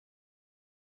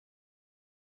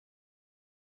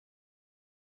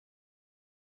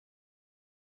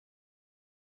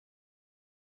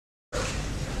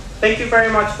Thank you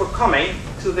very much for coming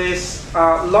to this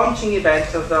launching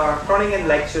event of the Groningen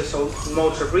Lectures on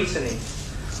Modes of Reasoning.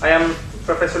 I am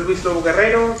Professor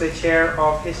Lobo-Guerrero, the Chair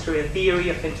of History and Theory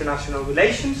of International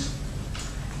Relations.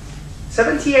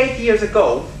 78 years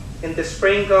ago, in the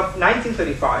spring of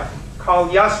 1935,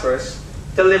 Karl Jaspers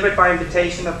delivered by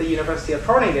invitation of the University of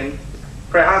Groningen,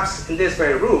 perhaps in this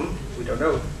very room, we don't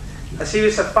know, a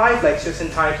series of 5 lectures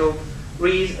entitled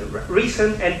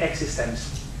Reason and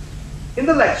Existence. In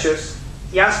the lectures,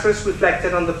 Jaspers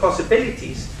reflected on the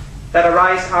possibilities that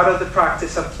arise out of the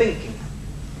practice of thinking.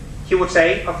 He would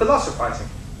say of philosophizing.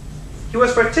 He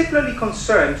was particularly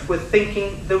concerned with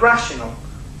thinking the rational,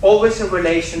 always in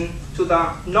relation to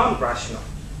the non-rational.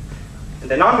 And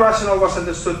the non-rational was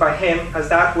understood by him as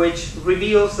that which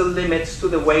reveals the limits to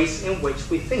the ways in which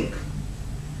we think.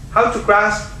 How to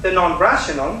grasp the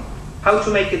non-rational, how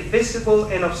to make it visible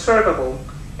and observable,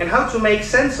 and how to make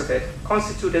sense of it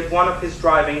constituted one of his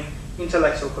driving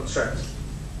intellectual concerns.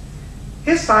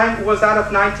 His time was that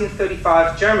of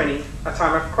 1935 Germany, a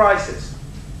time of crisis.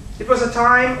 It was a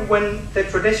time when the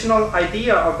traditional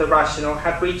idea of the rational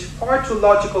had reached far too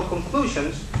logical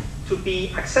conclusions to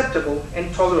be acceptable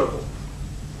and tolerable.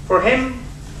 For him,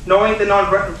 knowing the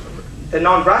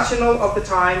non-rational of the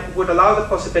time would allow the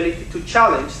possibility to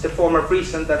challenge the form of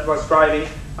reason that was driving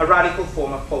a radical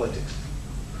form of politics.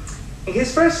 In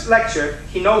his first lecture,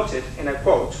 he noted, and I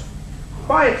quote,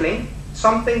 "Quietly,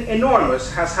 something enormous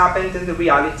has happened in the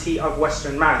reality of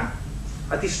Western man.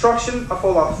 A destruction of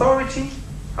all authority,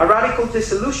 a radical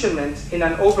disillusionment in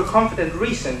an overconfident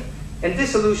reason, and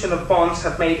dissolution of bonds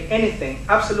have made anything,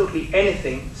 absolutely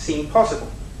anything, seem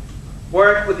possible.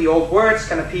 Work with the old words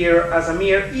can appear as a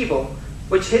mere evil,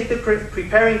 which hid the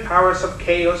preparing powers of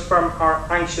chaos from our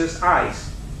anxious eyes.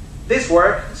 This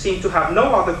work seemed to have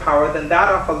no other power than that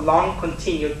of a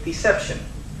long-continued deception.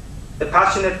 The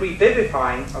passionate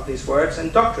revivifying of these words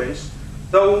and doctrines,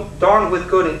 though done with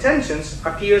good intentions,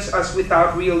 appears as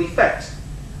without real effect,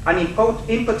 an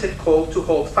impotent call to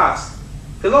hold fast.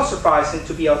 Philosophizing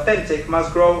to be authentic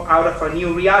must grow out of a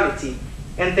new reality,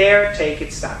 and there take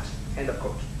its stand." End of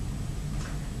quote.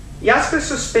 Jaspers'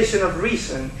 suspicion of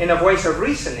reason and of ways of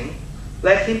reasoning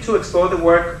led him to explore the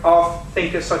work of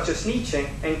thinkers such as Nietzsche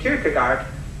and Kierkegaard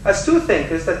as two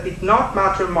thinkers that did not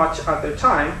matter much at their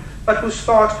time, but whose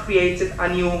thought created a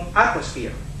new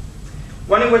atmosphere,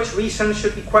 one in which reason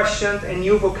should be questioned and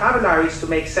new vocabularies to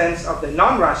make sense of the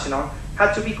non-rational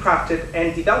had to be crafted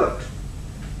and developed.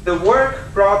 The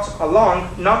work brought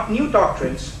along not new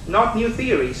doctrines, not new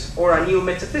theories, or a new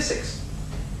metaphysics,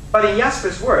 but in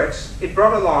Jaspers' words, it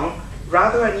brought along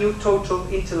rather a new total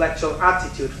intellectual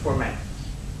attitude for men.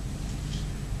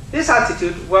 This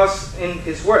attitude was, in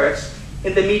his words,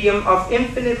 in the medium of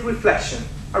infinite reflection,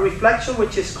 a reflection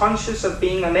which is conscious of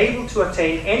being unable to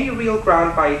attain any real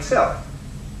ground by itself.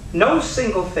 No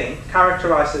single thing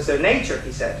characterizes their nature,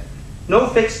 he said. No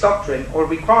fixed doctrine or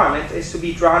requirement is to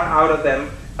be drawn out of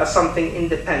them as something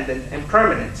independent and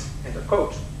permanent. End of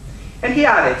quote. And he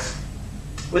added,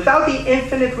 "Without the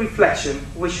infinite reflection,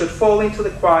 we should fall into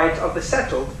the quiet of the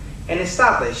settled and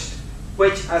established,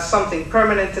 which, as something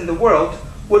permanent in the world,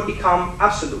 would become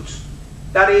absolute.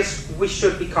 That is, we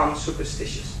should become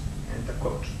superstitious." End of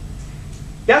quote.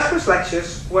 Jaspers'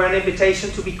 lectures were an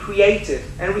invitation to be creative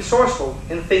and resourceful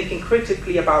in thinking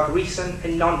critically about reason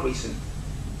and non-reason.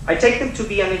 I take them to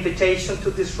be an invitation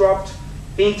to disrupt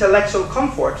the intellectual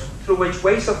comfort through which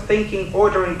ways of thinking,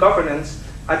 order, and governance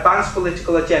advance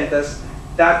political agendas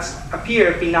that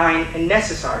appear benign and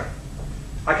necessary.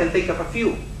 I can think of a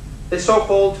few. The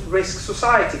so-called risk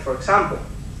society, for example,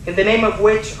 in the name of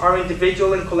which our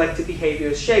individual and collective behavior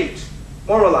is shaped,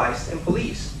 moralized, and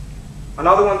policed.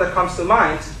 Another one that comes to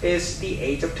mind is the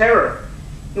age of terror,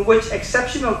 in which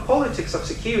exceptional politics of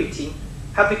security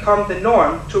have become the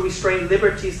norm to restrain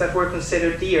liberties that were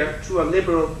considered dear to a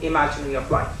liberal imaginary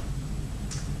of life.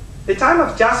 The time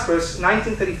of Jaspers'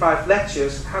 1935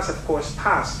 lectures has, of course,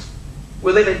 passed.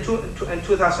 We live in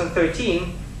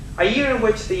 2013, a year in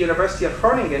which the University of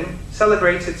Groningen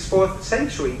celebrates its 4th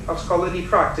century of scholarly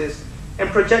practice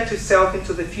and projects itself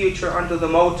into the future under the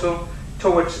motto,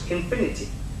 "Towards Infinity."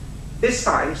 These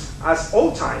times, as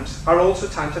all times, are also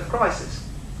times of crisis.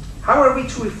 How are we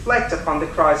to reflect upon the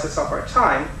crisis of our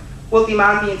time will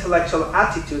demand the intellectual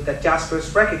attitude that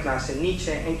Jaspers recognized in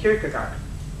Nietzsche and Kierkegaard.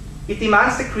 It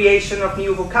demands the creation of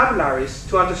new vocabularies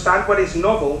to understand what is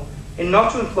novel and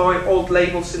not to employ old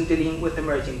labels in dealing with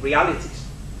emerging realities.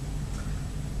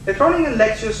 The Groningen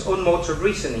lectures on modes of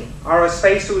reasoning are a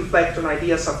space to reflect on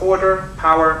ideas of order,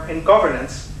 power, and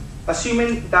governance,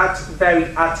 assuming that very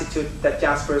attitude that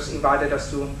Jaspers invited us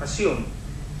to assume.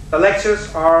 The lectures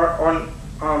are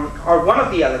are one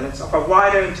of the elements of a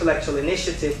wider intellectual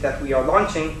initiative that we are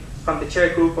launching from the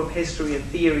Chair Group on History and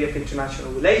Theory of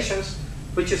International Relations,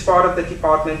 which is part of the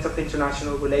Department of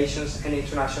International Relations and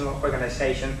International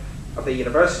Organization of the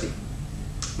university.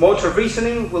 Modes of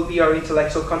Reasoning will be our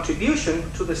intellectual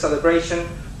contribution to the celebration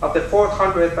of the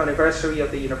 400th anniversary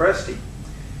of the university.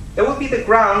 It will be the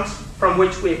ground from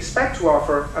which we expect to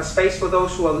offer a space for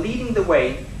those who are leading the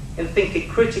way in thinking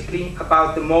critically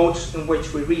about the modes in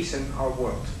which we reason our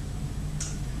world.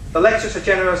 The lectures are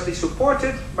generously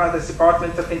supported by the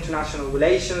Department of International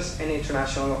Relations and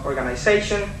International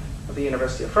Organization of the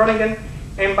University of Groningen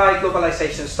and by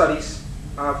Globalization Studies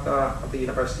of the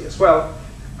university as well,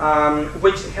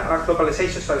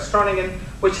 Globalization Studies Groningen,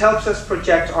 which helps us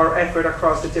project our effort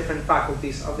across the different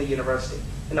faculties of the university.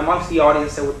 And amongst the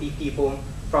audience there would be people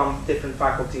from different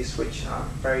faculties, which I'm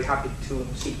very happy to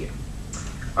see here.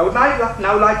 I would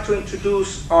now like to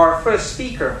introduce our first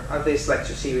speaker of this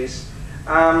lecture series.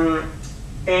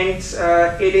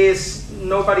 It is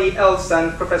nobody else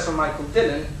than Professor Michael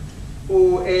Dillon,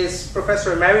 who is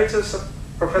Professor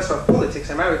of Politics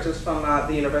Emeritus from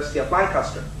the University of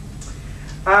Lancaster.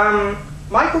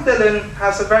 Michael Dillon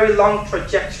has a very long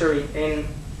trajectory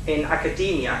in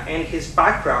academia, and his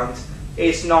background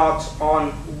is not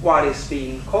on what is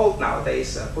being called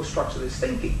nowadays post-structuralist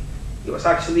thinking. He was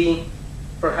actually,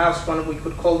 perhaps one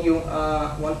could call you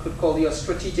a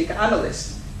strategic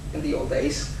analyst in the old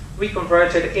days,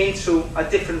 reconverted into a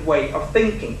different way of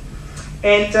thinking.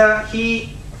 And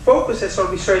he focuses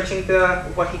on researching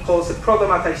what he calls the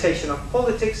problematization of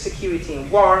politics, security,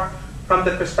 and war from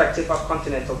the perspective of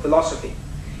continental philosophy.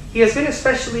 He has been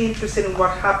especially interested in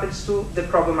what happens to the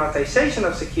problematization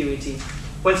of security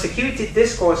when security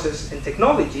discourses and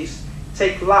technologies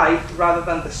take life rather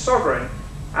than the sovereign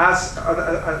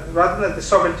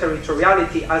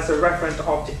territoriality as the referent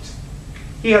object.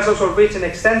 He has also written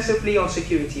extensively on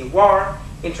security and war,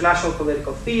 international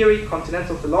political theory,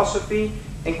 continental philosophy,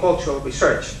 and cultural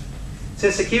research.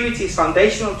 Since security is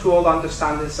foundational to all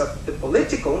understandings of the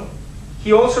political,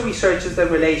 he also researches the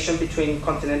relation between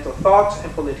continental thought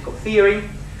and political theory,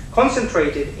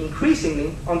 concentrated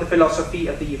increasingly on the philosophy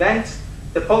of the event,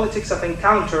 the politics of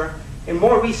encounter, and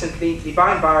more recently,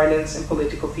 divine violence and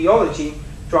political theology,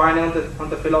 drawing on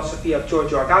the philosophy of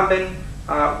Giorgio Agamben,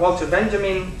 Walter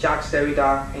Benjamin, Jacques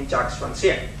Derrida, and Jacques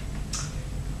Rancière.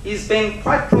 He's been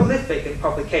quite prolific in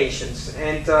publications,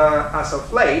 and as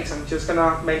of late, I'm just going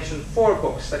to mention 4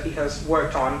 books that he has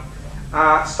worked on,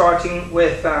 starting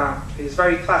with his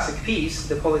very classic piece,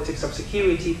 The Politics of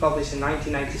Security, published in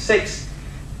 1996.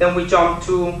 Then we jump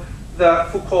to the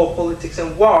Foucault Politics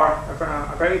and War,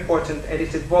 a very important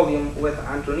edited volume with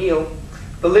Andrew Neil,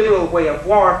 The Liberal Way of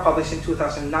War, published in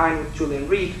 2009 with Julian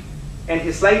Reed, and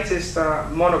his latest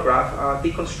monograph,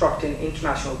 Deconstructing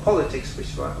International Politics,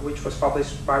 which was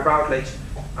published by Routledge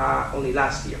only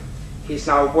last year. He's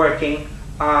now working,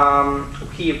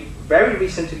 he very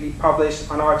recently published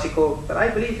an article that I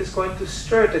believe is going to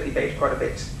stir the debate quite a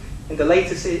bit in the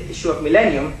latest issue of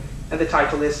Millennium, and the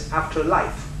title is After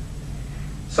Life.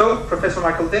 So, Professor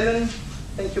Michael Dillon,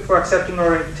 thank you for accepting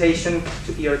our invitation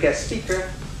to be our guest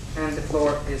speaker, and the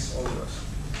floor is all yours.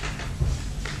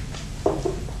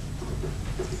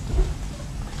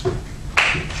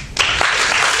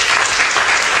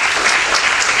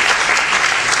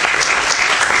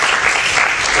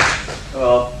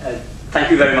 Well,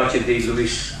 thank you very much indeed,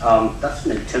 Luis. That's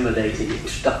an intimidating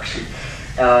introduction.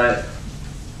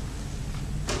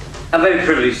 I'm very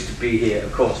privileged to be here,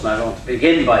 of course, and I want to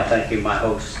begin by thanking my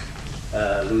host,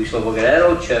 Luis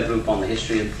Lobo-Guerrero, Chair Group on the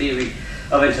History and Theory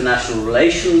of International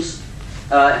Relations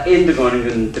in the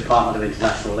Groningen Department of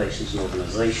International Relations and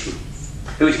Organization,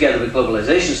 who together with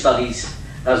Globalization Studies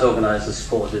has organized and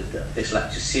supported this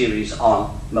lecture series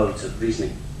on modes of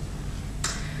reasoning.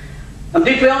 I'm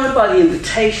deeply honored by the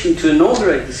invitation to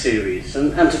inaugurate the series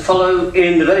and to follow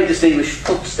in the very distinguished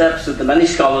footsteps of the many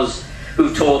scholars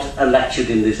who taught and lectured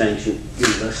in this ancient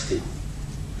university,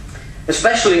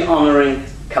 especially honoring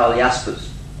Karl Jaspers,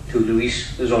 who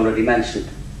Luis has already mentioned.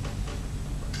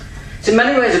 It's in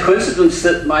many ways a coincidence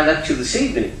that my lecture this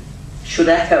evening should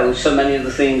echo so many of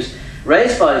the themes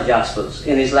raised by Jaspers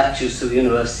in his lectures to the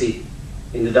university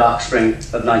in the dark spring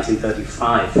of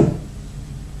 1935.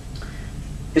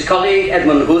 His colleague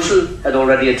Edmund Husserl had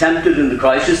already attempted in The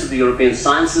Crisis of the European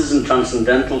Sciences and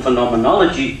Transcendental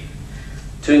Phenomenology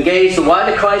to engage the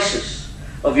wider crisis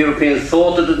of European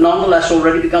thought that had nonetheless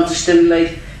already begun to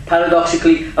stimulate,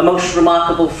 paradoxically, a most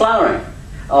remarkable flowering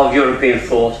of European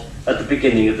thought at the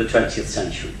beginning of the 20th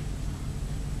century.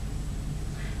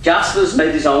 Jaspers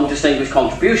made his own distinguished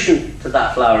contribution to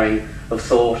that flowering of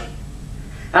thought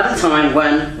at a time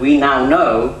when we now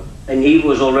know, and he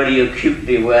was already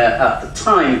acutely aware at the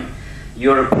time,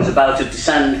 Europe was about to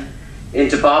descend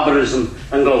into barbarism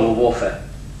and global warfare.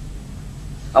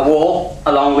 A war,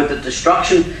 along with the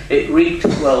destruction it wreaked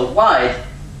worldwide,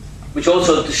 which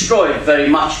also destroyed very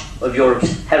much of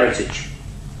Europe's heritage,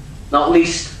 not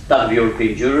least that of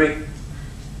European Jewry,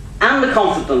 and the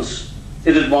confidence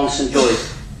it had once enjoyed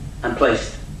and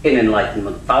placed in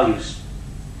Enlightenment values.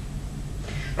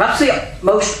 Perhaps the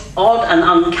most odd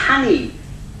and uncanny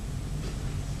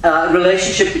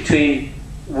relationship between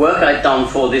work I'd done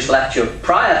for this lecture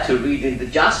prior to reading the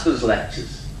Jaspers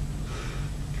lectures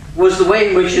was the way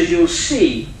in which, as you'll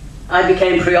see, I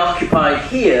became preoccupied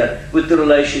here with the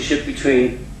relationship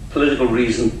between political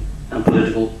reason and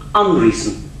political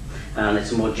unreason. And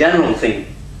it's a more general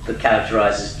thing that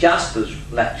characterizes Jaspers'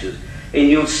 lectures. And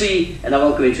you'll see, and I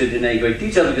won't go into it in any great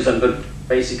detail because I'm going to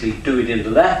basically do it in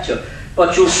the lecture,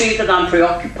 but you'll see that I'm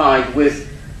preoccupied with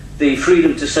the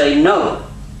freedom to say no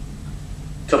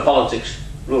to politics,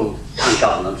 rule, and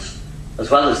governance, as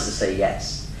well as to say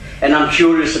yes. And I'm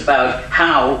curious about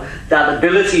how that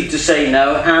ability to say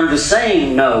no and the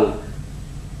saying no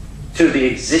to the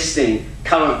existing,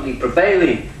 currently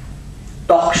prevailing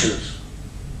doxas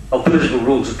of political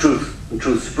rules of truth and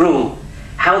truths of rule,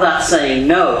 how that saying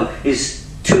no is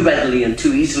too readily and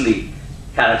too easily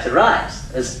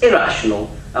characterized as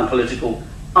irrational and political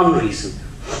unreason.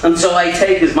 And so I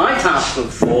take as my task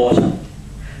of thought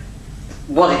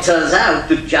what it turns out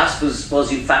that Jaspers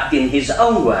was in fact in his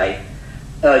own way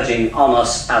urging on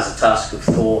us as a task of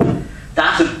thought,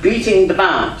 that of beating the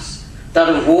bounds, that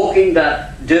of walking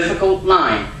that difficult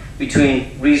line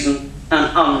between reason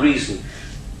and unreason.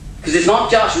 Because it's not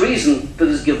just reason that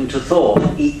is given to thought,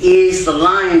 it is the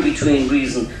line between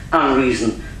reason and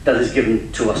unreason that is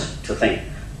given to us to think,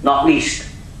 not least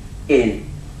in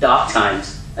dark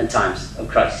times and times of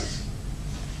crisis.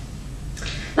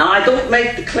 Now, I don't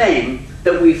make the claim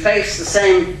that we face the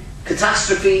same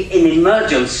catastrophe in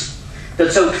emergence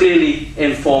that so clearly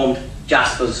informed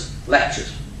Jaspers'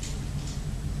 lectures.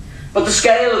 But the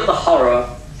scale of the horror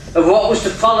of what was to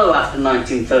follow after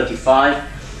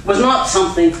 1935 was not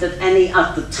something that any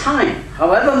at the time,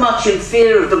 however much in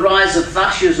fear of the rise of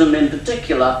fascism in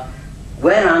particular,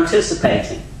 were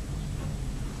anticipating.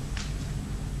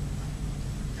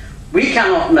 We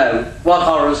cannot know what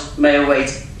horrors may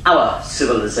await our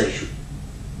civilization.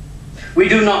 We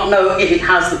do not know if it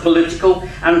has the political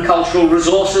and cultural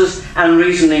resources and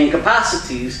reasoning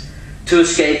capacities to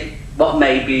escape what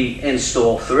may be in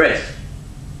store for it.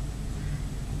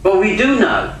 But we do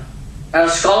know,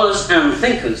 as scholars and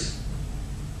thinkers,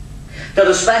 that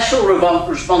a special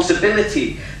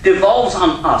responsibility devolves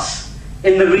on us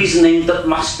in the reasoning that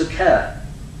must occur.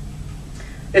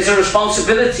 It's a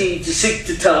responsibility to seek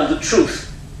to tell the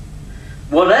truth,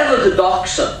 whatever the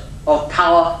doxa of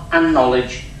power and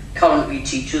knowledge currently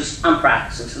teaches and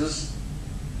practices,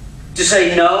 to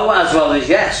say no as well as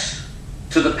yes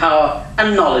to the power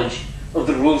and knowledge of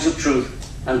the rules of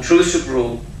truth and truths of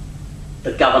rule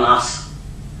that govern us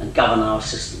and govern our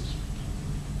systems.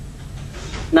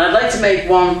 Now, I'd like to make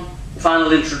one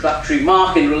final introductory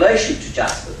remark in relation to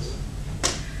Jaspers.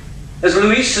 As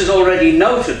Luis has already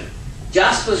noted,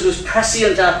 Jaspers was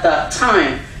prescient at that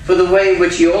time for the way in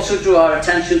which he also drew our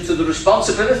attention to the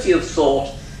responsibility of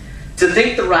thought to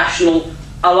think the rational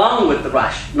along with the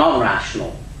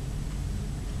non-rational.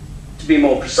 To be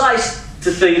more precise,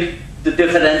 to think the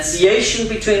differentiation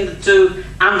between the two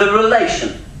and the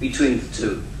relation between the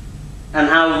two, and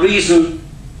how reason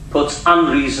puts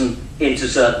unreason into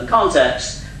certain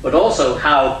contexts, but also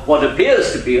how what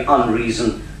appears to be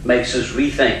unreason makes us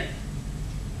rethink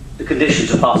the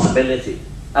conditions of possibility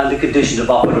and the conditions of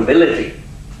operability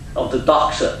of the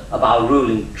doxa of our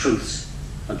ruling truths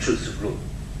and truths of rule.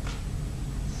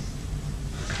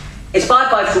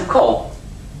 Inspired by Foucault,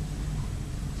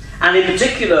 and in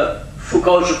particular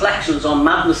Foucault's reflections on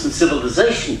madness and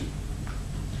civilization,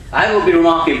 I will be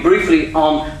remarking briefly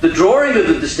on the drawing of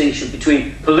the distinction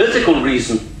between political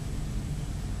reason,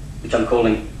 which I'm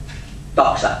calling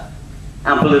doxa,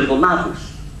 and political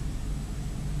madness,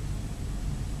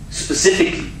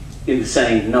 specifically in the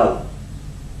saying no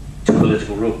to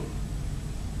political rule,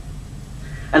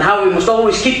 and how we must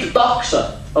always keep the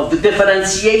doxa of the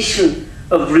differentiation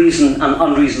of reason and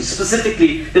unreason,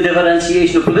 specifically the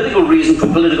differentiation of political reason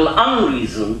from political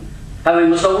unreason, how we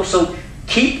must also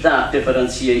keep that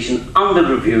differentiation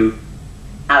under review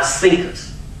as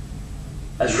thinkers,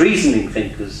 as reasoning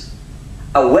thinkers,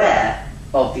 aware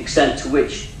of the extent to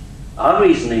which our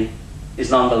reasoning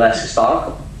is nonetheless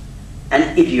historical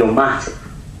and idiomatic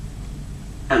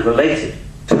and related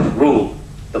to the rule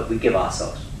that we give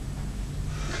ourselves.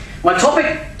 My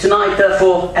topic tonight,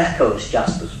 therefore, echoes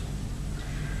Jasper's,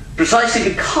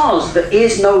 precisely because there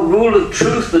is no rule of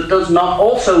truth that does not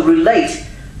also relate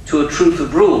to a truth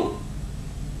of rule.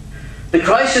 The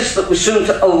crisis that was soon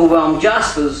to overwhelm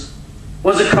Jasper's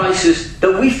was a crisis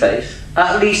that we face,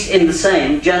 at least in the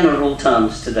same general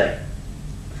terms today.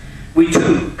 We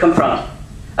too confront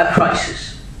a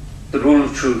crisis, the rule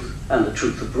of truth and the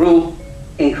truth of rule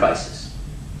in crisis.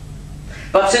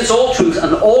 But since all truth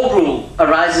and all rule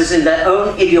arises in their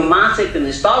own idiomatic and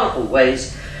historical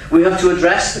ways, we have to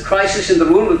address the crisis in the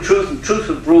rule of truth and truth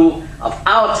of rule of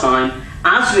our time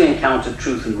as we encounter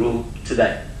truth and rule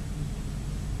today.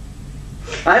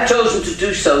 I have chosen to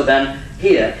do so then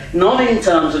here, not in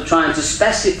terms of trying to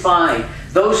specify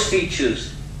those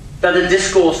features that a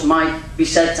discourse might be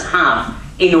said to have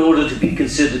in order to be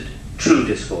considered true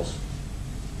discourse.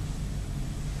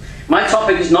 My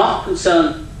topic is not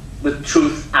concerned with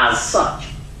truth as such.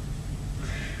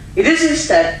 It is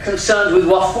instead concerned with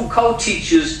what Foucault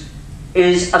teaches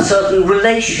is a certain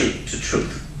relation to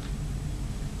truth,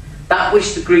 that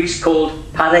which the Greeks called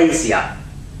paresia,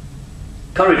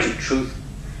 courage of truth,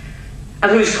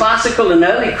 and whose classical and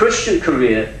early Christian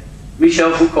career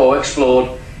Michel Foucault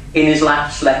explored in his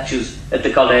last lectures at the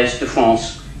Collège de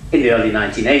France in the early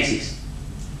 1980s.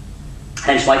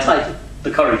 Hence my title,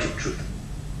 The Courage of Truth.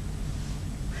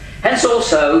 Hence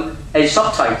also a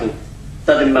subtitle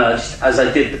that emerged as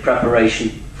I did the preparation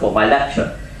for my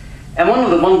lecture. And one of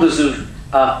the wonders of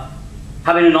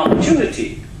having an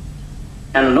opportunity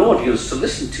and an audience to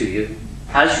listen to you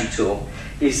as you talk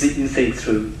is that you think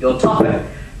through your topic.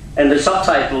 And the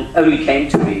subtitle only came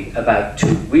to me about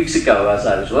 2 weeks ago as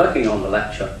I was working on the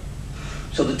lecture.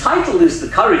 So the title is The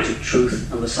Courage of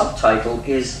Truth, and the subtitle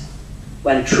is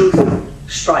When Truth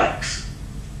Strikes.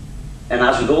 And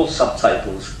as with all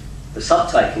subtitles, the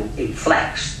subtitle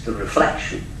inflects the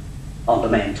reflection on the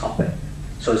main topic.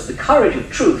 So it's the courage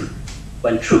of truth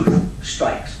when truth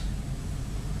strikes.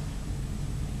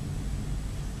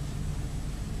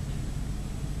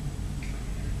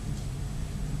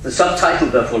 The subtitle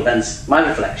therefore lends my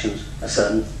reflections a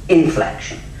certain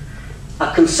inflection,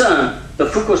 a concern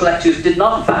that Foucault's lectures did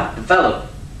not in fact develop,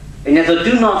 and yet I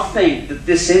do not think that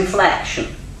this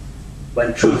inflection,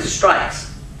 when truth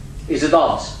strikes, is at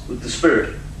odds with the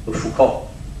spirit of Foucault.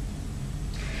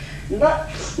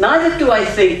 Neither do I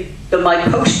think that my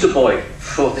poster boy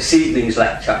for this evening's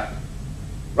lecture,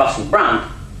 Russell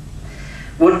Brand,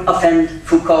 would offend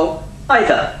Foucault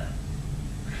either.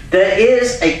 There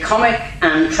is a comic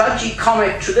and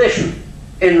tragicomic tradition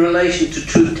in relation to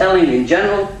truth-telling in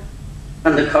general,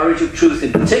 and the courage of truth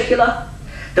in particular,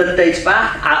 that dates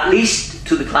back at least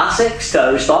to the classics, to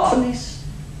Aristophanes,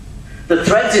 that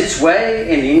threads its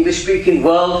way in the English-speaking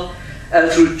world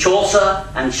through Chaucer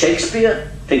and Shakespeare,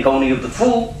 think only of the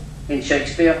Fool in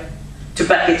Shakespeare, to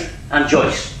Beckett and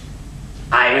Joyce,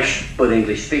 Irish but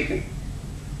English-speaking.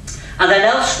 And then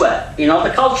elsewhere, in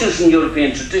other cultures and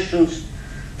European traditions,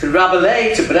 through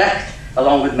Rabelais to Brecht,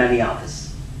 along with many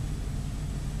others.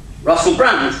 Russell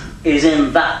Brand is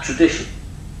in that tradition.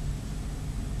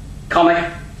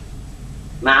 Comic,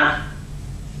 mad,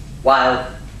 wild,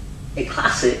 a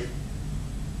classic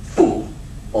fool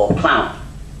or clown,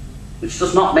 which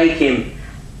does not make him,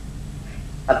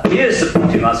 appears to put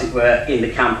him, as it were, in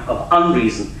the camp of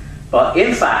unreason, but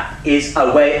in fact is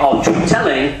a way of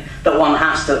truth-telling that one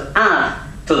has to add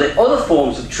to the other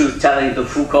forms of truth-telling that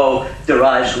Foucault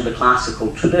derives from the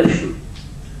classical tradition.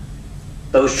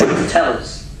 Those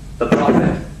truth-tellers, the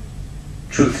prophet,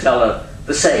 truth-teller,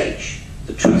 the sage,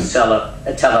 the truth-teller,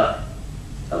 that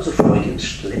was a Freudian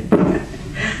slip,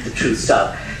 the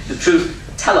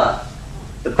truth-teller,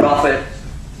 the prophet,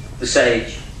 the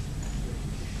sage,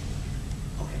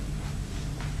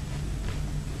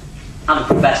 and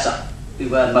the professor, who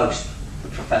were most the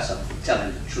professor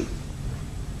telling the truth.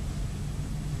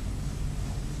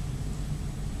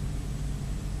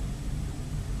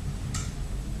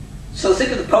 So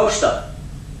think of the poster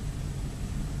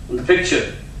and the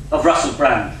picture of Russell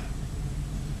Brand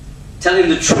telling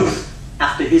the truth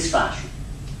after his fashion.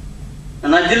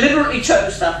 And I deliberately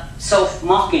chose that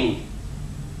self-mocking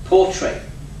portrait,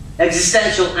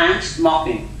 existential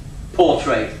angst-mocking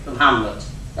portrait of Hamlet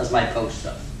as my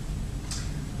poster.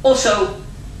 Also,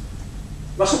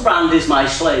 Russell Brand is my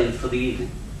slave for the evening.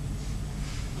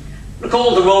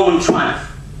 Recall the Roman triumph.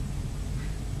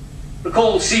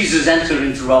 Recall Caesar's entry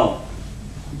into Rome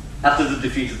after the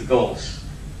defeat of the Gauls.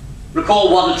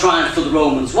 Recall what a triumph for the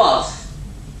Romans was.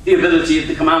 The ability of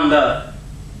the commander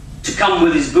to come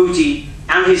with his booty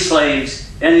and his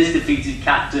slaves and his defeated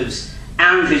captives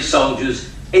and his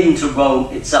soldiers into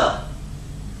Rome itself.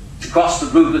 To cross the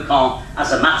Rubicon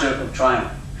as a matter of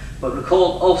triumph. But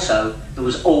recall also, there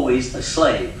was always a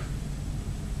slave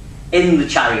in the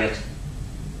chariot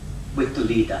with the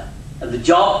leader. And the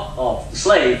job of the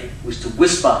slave was to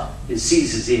whisper in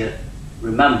Caesar's ear,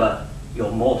 remember,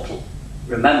 you're mortal.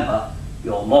 Remember,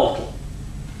 you're mortal.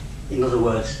 In other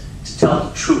words, to tell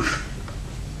the truth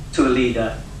to a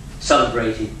leader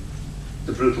celebrating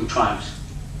the brutal triumphs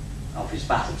of his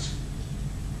battles.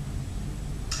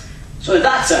 So in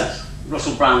that sense,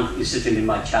 Russell Brand is sitting in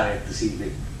my chariot this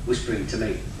evening, whispering to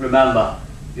me, remember,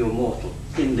 you're mortal,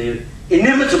 in the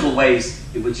inimitable ways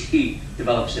in which he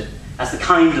develops it as the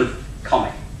kind of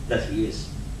comic that he is.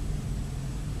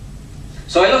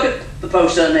 So I look at the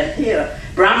poster and here,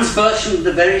 Brand's version of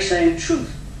the very same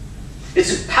truth.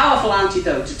 It's a powerful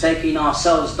antidote to taking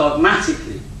ourselves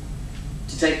dogmatically,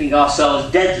 to taking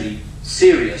ourselves deadly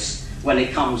serious when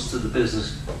it comes to the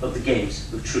business of the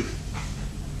games of truth.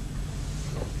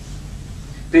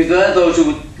 Because there are those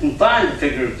who would confine the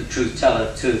figure of the truth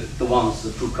teller to the ones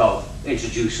that Foucault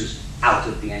introduces out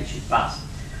of the ancient past.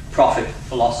 Prophet,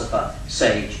 philosopher,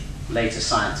 sage, later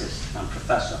scientist and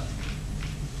professor.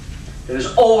 There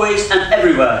is always and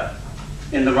everywhere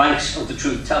in the ranks of the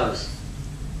truth tellers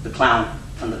the clown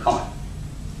and the comic.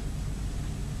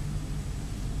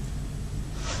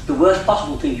 The worst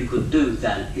possible thing you could do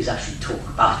then is actually talk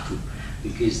about them,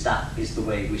 because that is the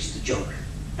way in which the joke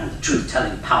and the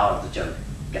truth-telling power of the joke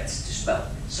gets dispelled.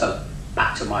 So,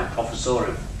 back to my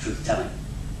professorial truth-telling.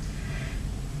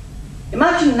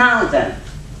 Imagine now then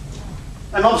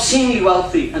an obscenely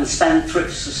wealthy and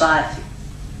spendthrift society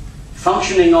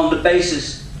functioning on the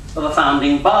basis of a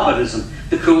founding barbarism,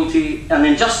 the cruelty and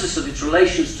injustice of its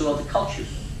relations to other cultures.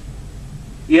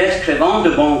 Yet, crevant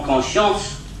de bonne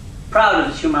conscience, proud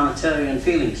of its humanitarian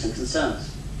feelings and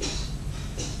concerns.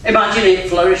 Imagine it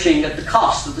flourishing at the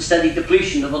cost of the steady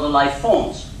depletion of other life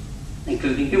forms,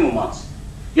 including human ones,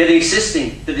 yet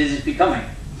insisting that it is becoming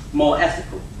more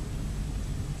ethical.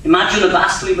 Imagine a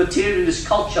vastly materialist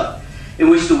culture in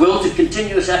which the will to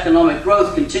continuous economic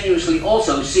growth continuously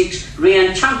also seeks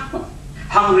re-enchantment,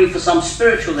 hungry for some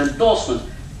spiritual endorsement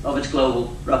of its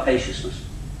global rapaciousness.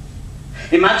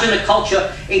 Imagine a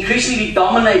culture increasingly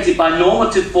dominated by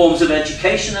normative forms of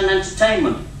education and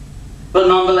entertainment, but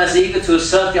nonetheless eager to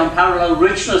assert the unparalleled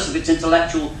richness of its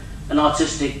intellectual and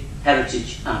artistic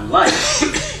heritage and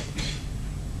life,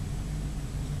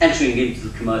 entering into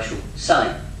the commercial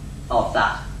selling of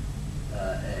that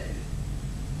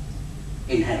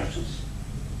inheritance.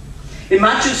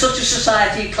 Imagine such a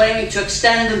society claiming to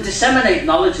extend and disseminate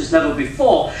knowledge as never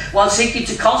before, while seeking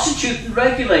to constitute and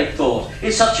regulate thought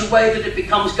in such a way that it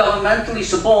becomes governmentally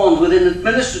suborned within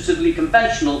administratively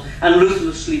conventional and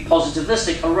ruthlessly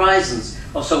positivistic horizons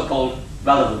of so-called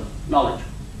relevant knowledge.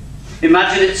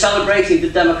 Imagine it celebrating the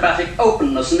democratic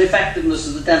openness and effectiveness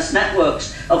of the dense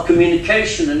networks of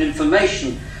communication and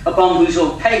information upon whose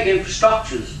opaque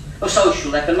infrastructures of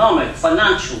social, economic,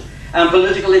 financial, and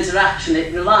political interaction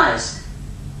it relies,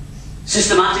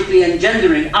 systematically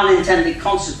engendering unintended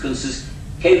consequences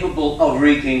capable of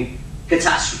wreaking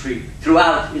catastrophe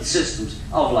throughout its systems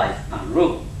of life and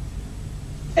rule.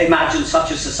 Imagine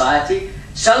such a society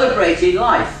celebrating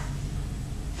life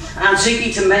and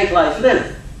seeking to make life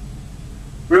live,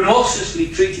 remorselessly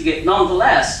treating it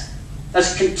nonetheless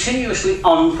as continuously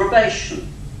on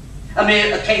probation, a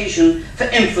mere occasion for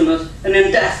infinite and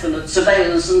indefinite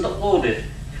surveillance and audit,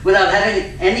 without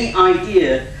having any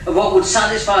idea of what would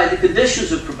satisfy the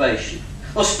conditions of probation,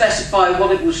 or specify what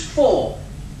it was for,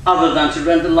 other than to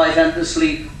render life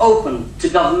endlessly open to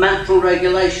governmental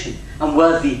regulation and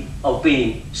worthy of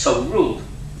being so ruled.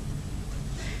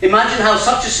 Imagine how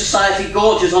such a society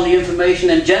gorges on the information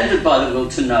engendered by the will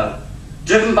to know,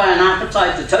 driven by an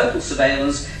appetite for total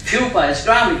surveillance, fueled by its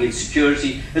grounding in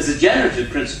security as the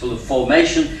generative principle of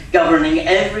formation, governing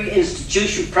every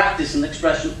institution, practice and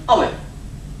expression of it.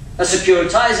 A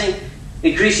securitizing,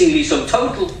 increasingly so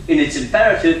total in its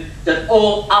imperative that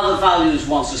all other values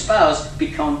once espoused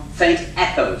become faint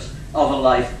echoes of a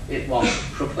life it once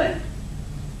proclaimed.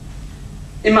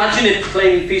 Imagine it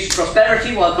proclaiming peace and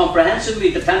prosperity while comprehensively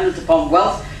dependent upon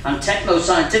wealth and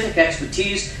techno-scientific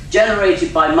expertise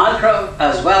generated by micro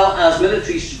as well as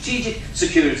military strategic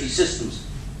security systems,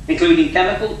 including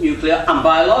chemical, nuclear and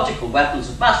biological weapons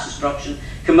of mass destruction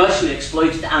commercially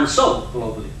exploited and sold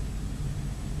globally.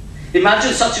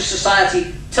 Imagine such a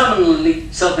society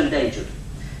terminally self-endangered,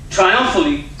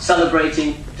 triumphantly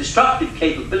celebrating destructive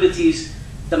capabilities,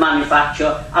 the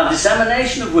manufacture and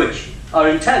dissemination of which are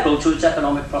integral to its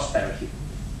economic prosperity.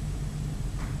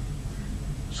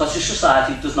 Such a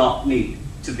society does not need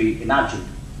to be imagined.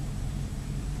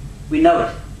 We know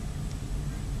it.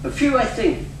 But few, I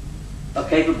think, are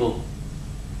capable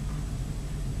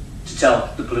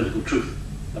tell the political truth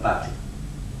about it.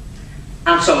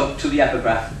 And so to the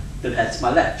epigraph that heads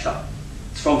my lecture.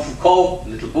 It's from Foucault, a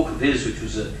little book of his, which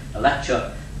was a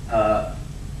lecture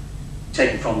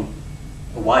taken from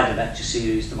a wider lecture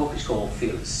series. The book is called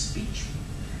Fearless Speech.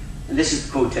 And this is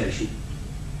the quotation.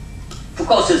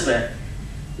 Foucault says there,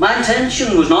 "My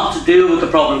intention was not to deal with the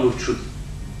problem of truth,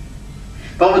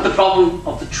 but with the problem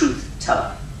of the truth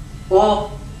teller."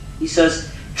 Or, he says,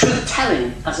 truth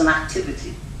telling as an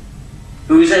activity.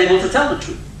 Who is able to tell the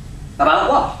truth?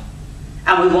 About what?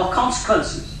 And with what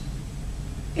consequences?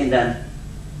 And then,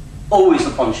 always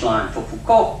the punchline for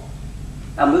Foucault.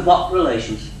 And with what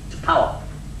relations to power?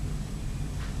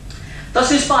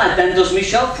 Thus inspired then does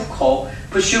Michel Foucault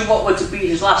pursue what were to be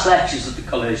his last lectures at the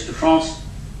Collège de France,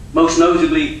 most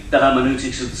notably the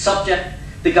hermeneutics of the subject,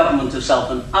 the government of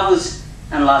self and others,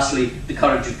 and lastly, the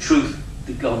courage of truth,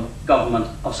 the government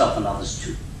of self and others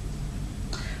too.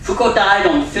 Foucault died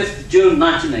on the 5th of June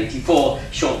 1984,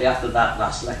 shortly after that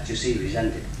last lecture series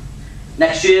ended.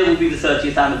 Next year will be the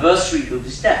 30th anniversary of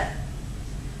his death.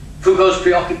 Foucault's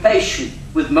preoccupation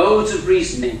with modes of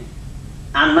reasoning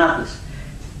and madness,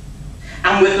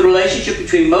 and with the relationship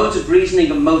between modes of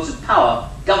reasoning and modes of power,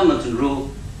 government and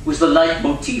rule, was the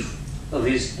leitmotif of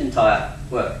his entire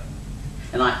work.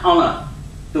 And I honour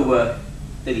the work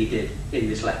that he did in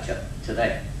this lecture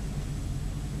today.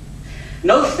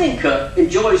 No thinker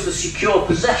enjoys the secure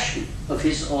possession of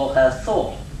his or her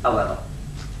thought, however,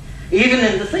 even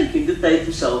in the thinking that they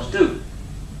themselves do.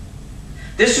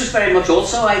 This was very much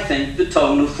also, I think, the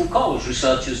tone of Foucault's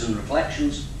researches and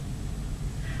reflections.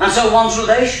 And so one's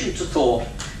relation to thought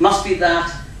must be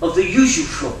that of the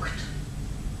Usufrucht,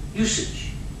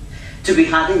 usage, to be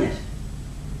had in it.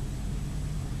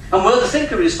 And where the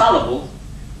thinker is fallible,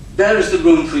 there is the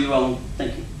room for your own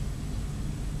thinking.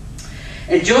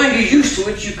 Enjoying a use to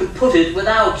which you can put it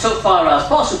without, so far as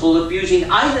possible,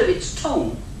 abusing either its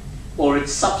tone or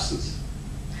its substance.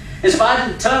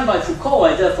 Inspired in turn by Foucault,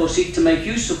 I therefore seek to make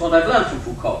use of what I've learned from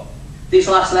Foucault, these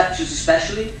last lectures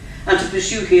especially, and to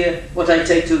pursue here what I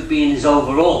take to have been his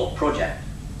overall project.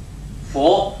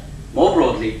 For, more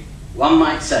broadly, one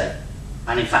might say,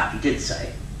 and in fact he did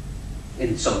say,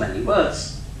 in so many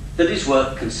words, that his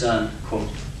work concerned, quote,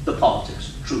 the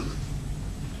politics of truth.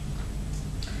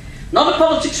 Not a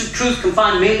politics of truth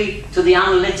confined merely to the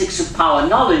analytics of power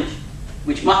knowledge,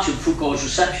 which much of Foucault's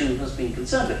reception has been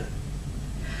concerned with.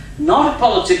 Not a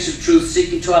politics of truth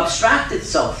seeking to abstract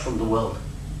itself from the world.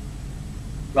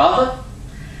 Rather,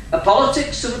 a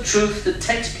politics of a truth that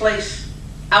takes place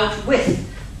out with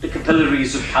the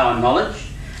capillaries of power knowledge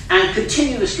and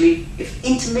continuously, if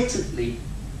intermittently,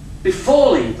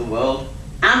 befalling the world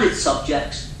and its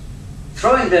subjects,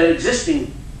 throwing their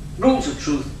existing rules of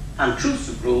truth and truths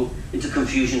of rule into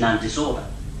confusion and disorder.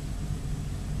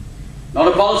 Not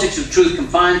a politics of truth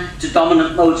confined to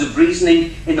dominant modes of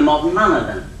reasoning in the modern manner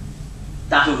then,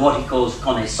 that of what he calls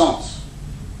connaissance,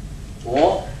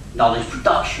 or knowledge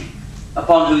production,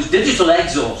 upon whose digital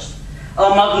exhaust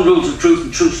our modern rules of truth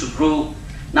and truths of rule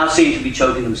now seem to be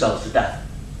choking themselves to death.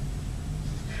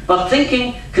 But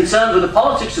thinking concerned with the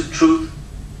politics of truth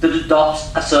that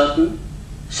adopts a certain,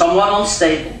 somewhat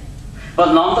unstable,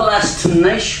 but nonetheless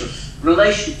tenacious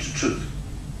relation to truth,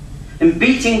 in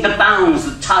beating the bounds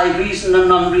that tie reason and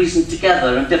unreason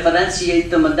together and differentiate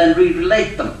them and then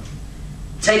re-relate them,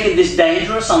 taking this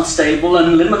dangerous, unstable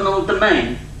and liminal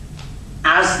domain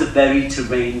as the very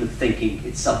terrain of thinking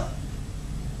itself.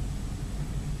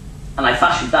 And I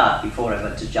fashioned that before I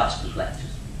went to Jasper's lectures.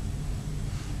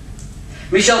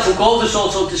 Michel Foucault has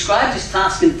also described his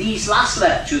task in these last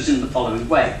lectures in the following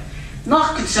way.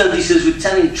 Not concerned, he says, with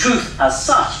telling truth as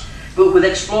such, but with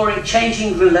exploring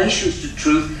changing relations to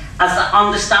truth as the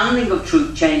understanding of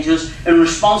truth changes in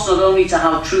response not only to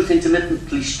how truth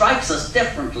intermittently strikes us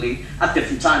differently at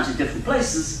different times in different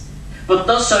places, but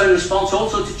does so in response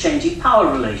also to changing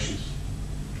power relations.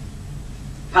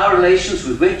 Power relations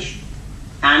with which,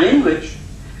 and in which,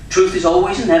 truth is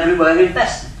always and everywhere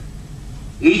invested,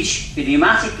 each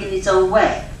idiomatic in its own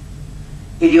way,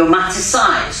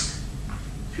 idiomaticized,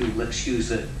 if you will excuse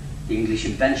the English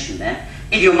invention there,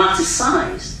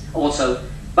 idiomaticized also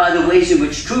by the ways in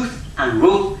which truth and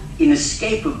rule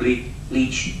inescapably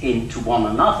leach into one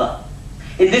another.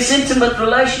 In this intimate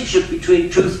relationship between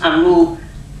truth and rule,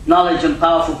 knowledge and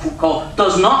power for Foucault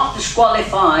does not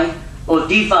disqualify or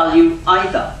devalue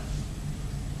either.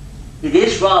 It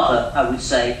is rather, I would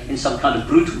say, in some kind of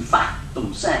brutal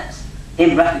factum sense,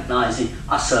 him recognizing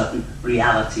a certain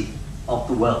reality of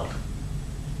the world.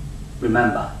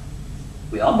 Remember,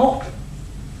 we are mortal.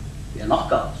 We are not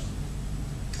gods.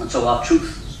 And so our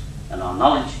truth and our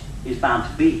knowledge is bound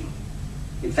to be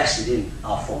invested in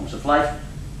our forms of life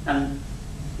and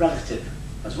relative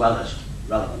as well as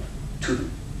relevant to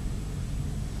them.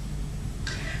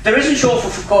 There is, in short, for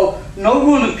Foucault, no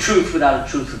rule of truth without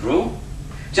a truth of rule,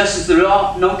 just as there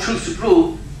are no truths of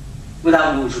rule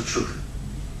without rules of truth.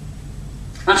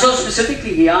 And so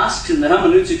specifically he asks in the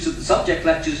hermeneutics of the subject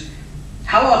lectures,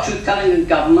 how are truth-telling and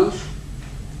government,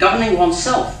 governing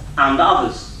oneself and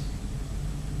others,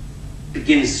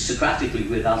 begins Socratically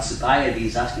with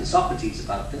Alcibiades asking Socrates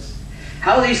about this,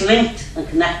 how are these linked and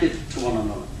connected to one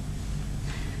another?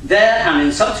 There and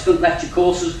in subsequent lecture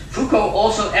courses, Foucault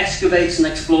also excavates and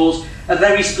explores a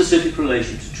very specific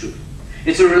relation to truth.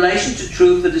 It's a relation to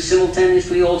truth that is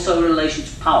simultaneously also a relation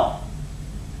to power.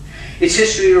 Its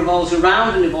history revolves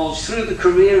around and evolves through the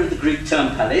career of the Greek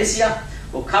term pareisia,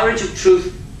 or courage of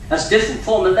truth, as different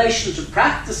formulations and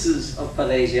practices of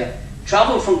pareisia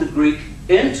travel from the Greek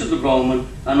into the Roman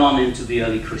and on into the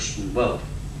early Christian world.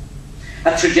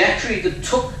 A trajectory that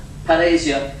took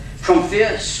pareisia from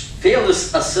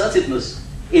fearless assertiveness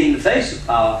in the face of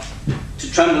power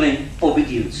to trembling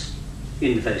obedience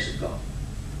in the face of God.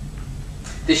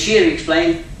 This year he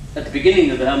explained at the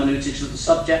beginning of the hermeneutics of the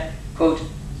subject, quote,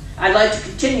 I'd like to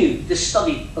continue this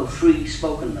study of free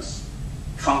spokenness,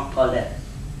 franc parler,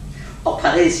 or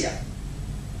pareisia,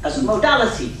 as a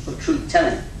modality of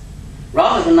truth-telling.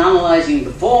 Rather than analysing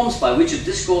the forms by which a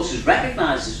discourse is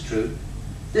recognised as true,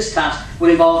 this task will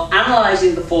involve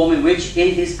analysing the form in which,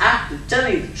 in his act of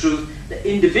telling the truth,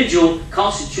 the individual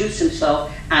constitutes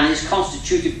himself and is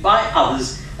constituted by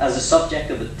others as a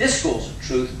subject of a discourse of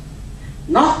truth,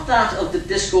 not that of the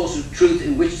discourse of truth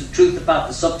in which the truth about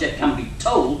the subject can be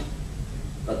told,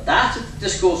 but that of the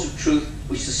discourse of truth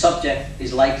which the subject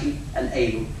is likely and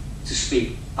able to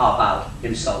speak about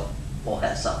himself or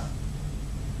herself.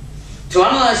 To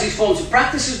analyse these forms of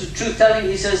practices of truth-telling,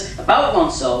 he says, about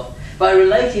oneself by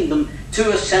relating them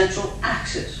to a central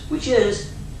axis, which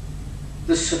is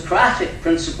the Socratic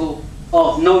principle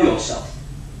of know yourself.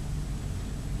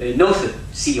 Nothe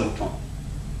si auton.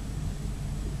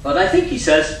 But I think he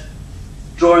says,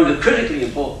 drawing a critically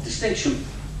important distinction,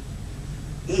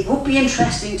 it would be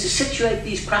interesting to situate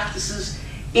these practices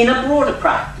in a broader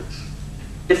practice,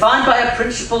 defined by a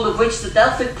principle of which the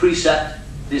Delphic precept,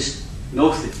 this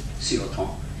nothe si auton,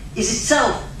 is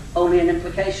itself only an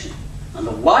implication. And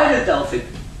the wider Delphic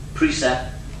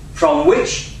precept from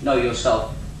which know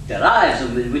yourself derives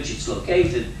and in which it's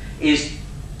located is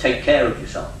take care of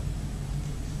yourself.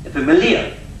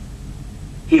 Epimelia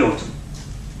hiotum.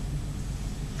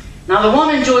 Now the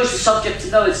one enjoys the subject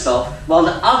to know itself, while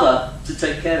the other to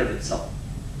take care of itself.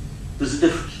 There's a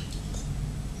difference.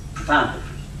 Profound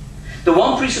difference. The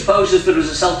one presupposes there is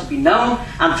a self to be known,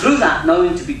 and through that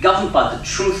knowing to be governed by the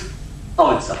truth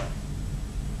of itself.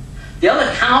 The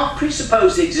other cannot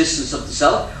presuppose the existence of the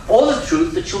self or the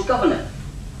truth that shall govern it.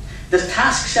 The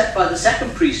task set by the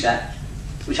second precept,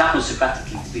 which happens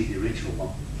Socratically to be the original one,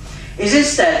 is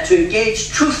instead to engage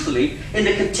truthfully in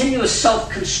the continuous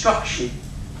self-construction,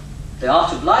 the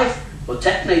art of life, or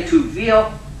techne tu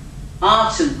vio,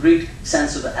 arts in the Greek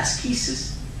sense of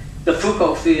ascesis, that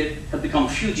Foucault feared had become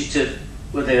fugitive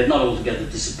where they had not altogether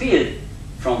disappeared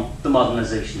from the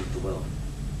modernization of the world.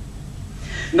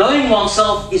 Knowing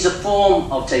oneself is a form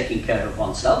of taking care of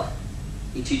oneself.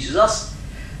 He teaches us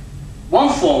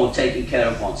one form of taking care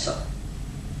of oneself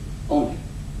only.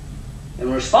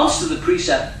 In response to the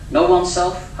precept, know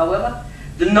oneself, however,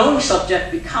 the knowing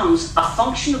subject becomes a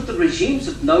function of the regimes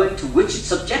of knowing to which it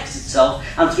subjects itself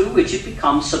and through which it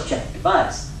becomes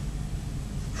subjectivized.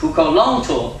 Foucault long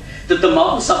taught that the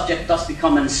modern subject thus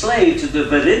become enslaved to the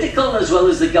veridical as well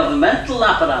as the governmental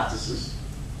apparatuses.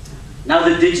 Now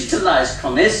the digitalized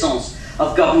connaissance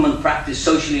of government practice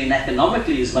socially and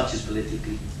economically as much as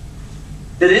politically,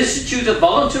 that institute of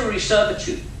voluntary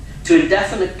servitude to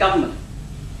indefinite government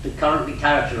that currently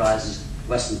characterizes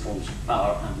Western forms of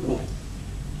power and rule.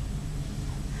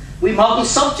 We modern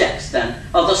subjects, then,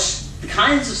 are the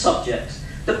kinds of subjects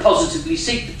that positively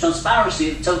seek the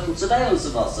transparency and total surveillance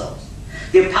of ourselves,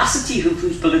 the opacity of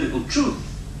whose political truth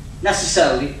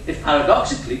necessarily, if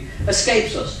paradoxically,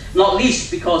 escapes us, not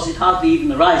least because it hardly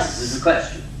even arises as a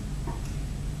question,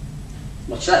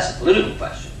 much less a political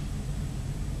question.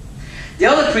 The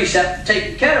other precept of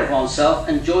taking care of oneself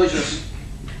enjoins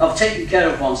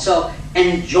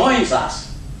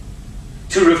us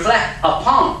to reflect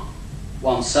upon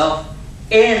oneself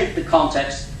in the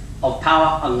context of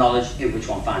power and knowledge in which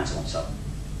one finds oneself.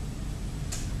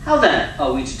 How then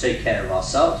are we to take care of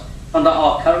ourselves under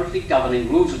our currently governing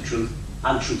rules of truth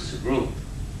and truths of rule?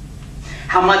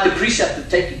 How might the precept of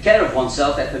taking care of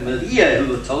oneself, epimelia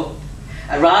huloto,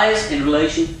 arise in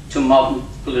relation to modern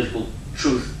political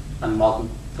truth and modern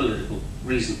political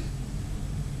reason.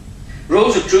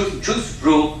 Rules of truth and truths of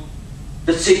rule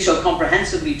that seek so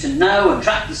comprehensively to know and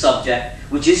track the subject,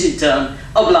 which is in turn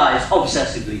obliged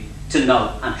obsessively to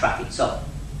know and track itself.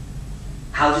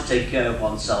 How to take care of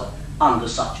oneself under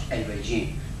such a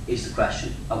regime is the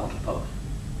question I want to pose.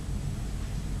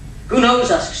 Who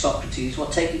knows, asks Socrates,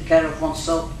 what taking care of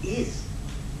oneself is?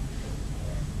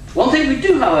 One thing we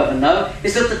do, however, know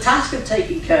is that the task of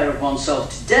taking care of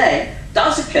oneself today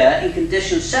does occur in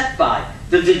conditions set by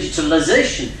the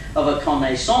digitalization of a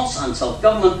connaissance and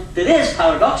self-government that is,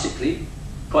 paradoxically,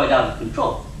 quite out of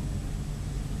control.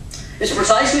 It's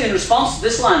precisely in response to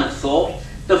this line of thought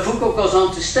that Foucault goes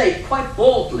on to state quite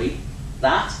boldly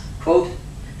that, quote,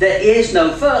 there is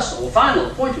no first or final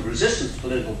point of resistance to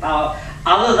political power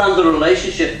other than the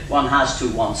relationship one has to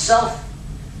oneself,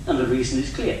 and the reason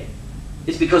is clear.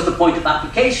 It's because the point of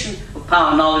application of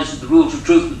power knowledge of the rules of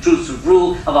truth, the truths of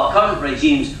rule of our current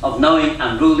regimes of knowing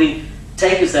and ruling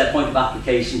take as their point of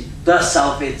application the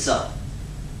self itself.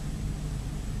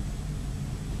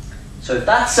 So if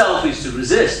that self is to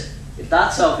resist, if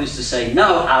that self is to say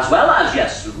no as well as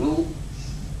yes to rule,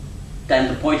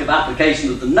 then the point of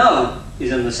application of the no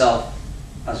is in the self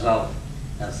as well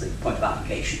as the point of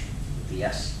application of the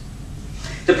yes.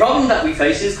 The problem that we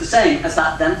face is the same as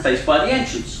that then faced by the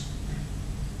ancients,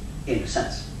 in a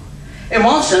sense. In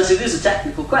one sense, it is a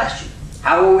technical question.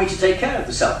 How are we to take care of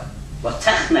the self? What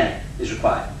techne is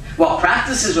required? What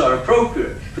practices are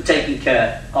appropriate for taking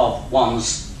care of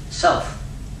one's self?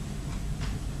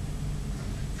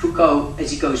 Foucault,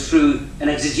 as he goes through an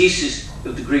exegesis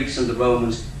of the Greeks and the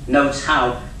Romans, notes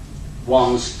how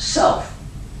one's self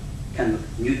can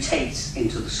mutate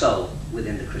into the soul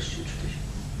within the Christian tradition.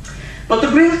 But the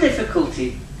real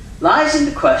difficulty lies in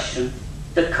the question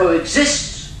that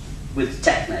coexists with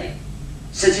techne,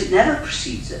 since it never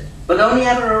precedes it, but only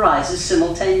ever arises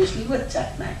simultaneously with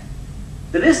techne.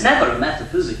 There is never a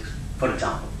metaphysics, for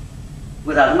example,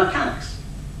 without a mechanics.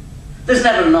 There's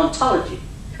never an ontology.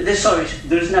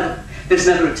 There's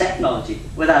never a technology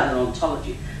without an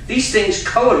ontology. These things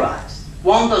co-arise.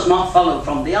 One does not follow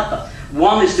from the other.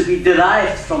 One is to be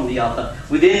derived from the other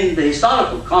within the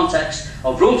historical context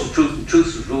of rules of truth and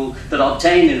truths of rule that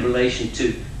obtain in relation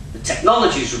to the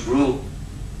technologies of rule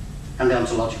and the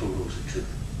ontological rules of truth.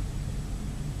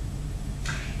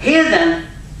 Here then,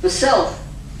 the self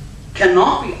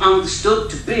cannot be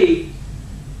understood to be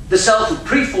the self of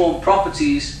preformed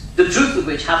properties, the truth of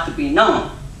which have to be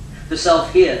known. The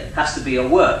self here has to be a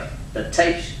work that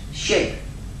takes shape,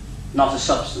 not a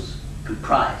substance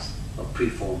comprised of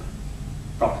preformed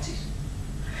properties.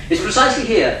 It's precisely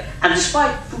here, and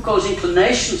despite Foucault's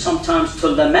inclination sometimes to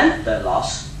lament their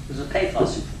loss, there's a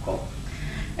pathos in Foucault,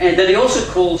 and that he also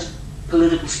calls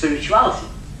political spirituality,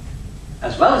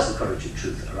 as well as the courage of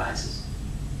truth, arises.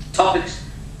 Topics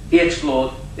he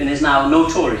explored in his now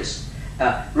notorious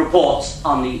reports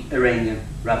on the Iranian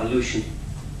Revolution,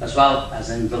 as well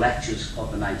as in the lectures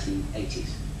of the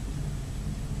 1980s.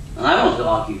 And I want to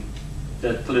argue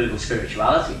that political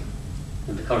spirituality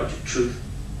and the courage of truth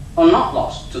are not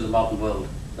lost to the modern world,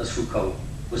 as Foucault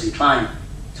was inclined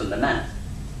to lament,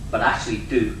 but actually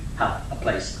do have a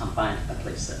place and find a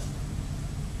place there.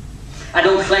 I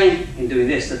don't claim in doing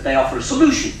this that they offer a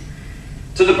solution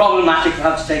to the problematic of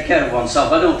how to take care of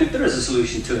oneself. I don't think there is a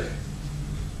solution to it.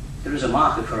 There is a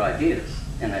market for ideas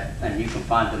in it, and you can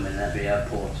find them in every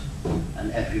airport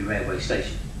and every railway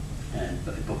station. And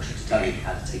but the books to tell you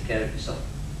how to take care of yourself.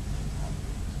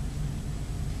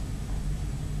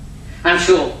 I'm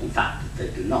sure, in fact, that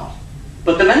they do not.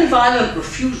 But the many violent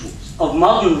refusals of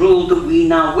modern rule that we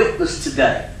now witness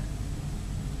today,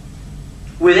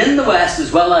 within the West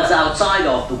as well as outside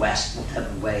of the West,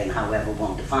 whatever way and however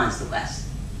one defines the West,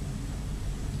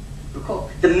 recall,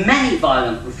 the many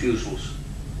violent refusals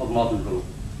of modern rule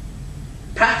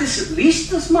practice at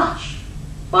least as much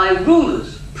by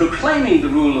rulers proclaiming the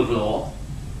rule of law,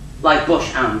 like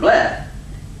Bush and Blair,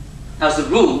 as the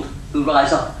ruled who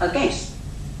rise up against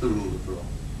the rule of law.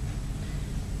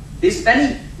 These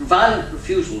many violent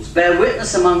refusals bear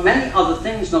witness, among many other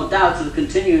things, no doubt, to the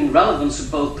continuing relevance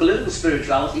of both political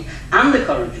spirituality and the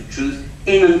courage of truth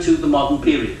in and to the modern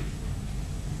period.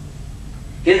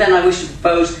 Here then I wish to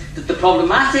propose that the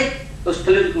problematic of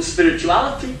political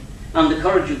spirituality and the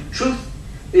courage of truth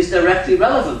is directly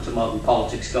relevant to modern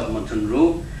politics, government and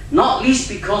rule, not least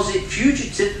because it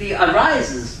fugitively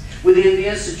arises within the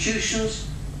institutions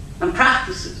and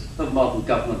practices of modern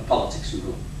government, politics and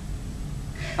rule.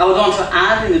 I would want to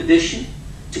add, in addition,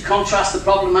 to contrast the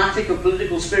problematic of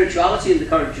political spirituality and the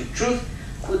courage of truth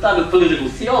with that of political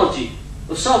theology,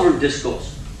 of sovereign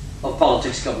discourse, of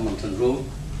politics, government and rule,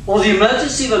 or the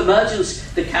emergency of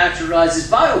emergence that characterises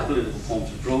biopolitical forms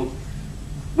of rule,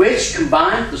 which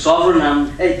combine the sovereign and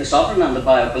the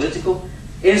biopolitical,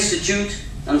 institute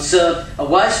and serve a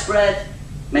widespread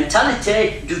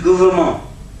mentalité du gouvernement,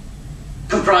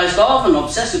 comprised of and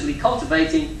obsessively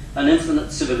cultivating an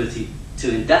infinite civility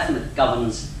to indefinite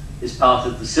governance, is part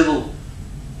of the civil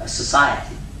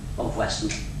society of Western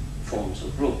forms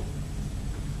of rule.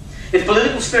 If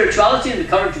political spirituality and the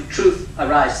courage of truth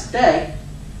arise today,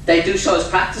 they do so as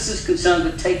practices concerned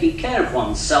with taking care of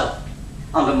oneself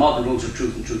under modern rules of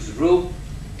truth and truths of rule,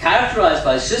 characterized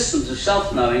by systems of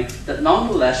self-knowing that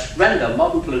nonetheless render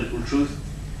modern political truth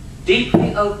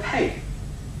deeply opaque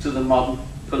to the modern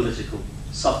political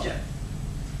subject.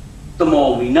 The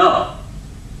more we know,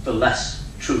 the less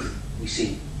truth we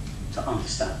seem to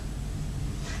understand.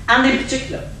 And in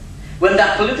particular, when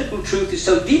that political truth is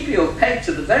so deeply opaque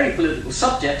to the very political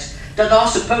subjects that are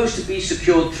supposed to be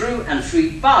secured through and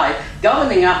freed by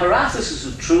governing apparatuses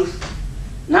of truth,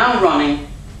 now running,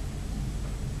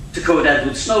 to quote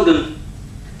Edward Snowden,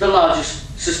 the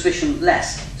largest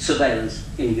suspicion-less surveillance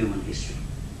in human history.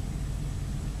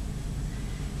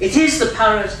 It is the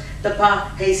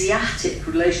parasiatic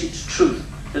relation to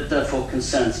truth that therefore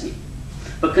concerns me,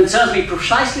 but concerns me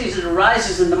precisely as it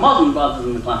arises in the modern rather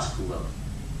than the classical world.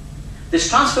 This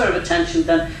transfer of attention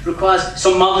then requires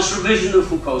some modest revision of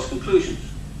Foucault's conclusions,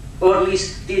 or at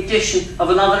least the addition of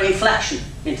another inflection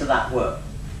into that work.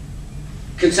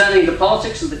 Concerning the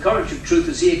politics and the courage of truth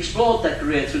as he explored their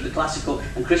career through the classical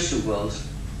and Christian worlds,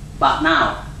 but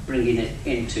now bringing it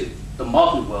into the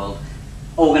modern world,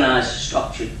 organised,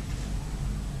 structured,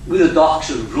 with a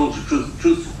doctrine of rules of truth and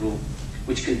truths of rule,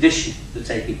 which condition the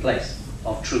taking place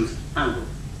of truth and rule.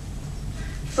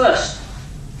 First,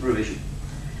 revision.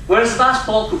 Whereas the vast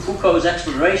bulk of Foucault's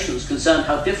explorations concerned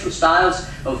how different styles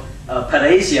of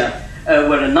parasia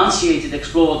were enunciated,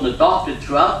 explored, and adopted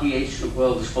throughout the ancient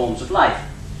world as forms of life,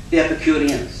 the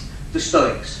Epicureans, the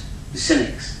Stoics, the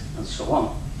Cynics, and so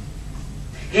on.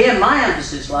 Here my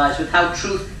emphasis lies with how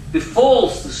truth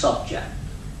befalls the subject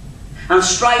and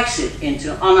strikes it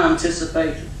into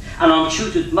unanticipated and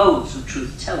untutored modes of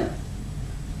truth-telling.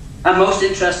 I'm most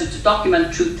interested to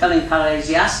document truth-telling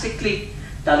parasiastically,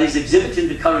 that is, exhibiting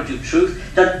the courage of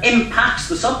truth that impacts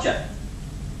the subject.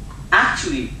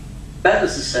 Actually, better to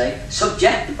say,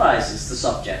 subjectivizes the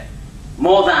subject,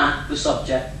 more than the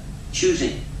subject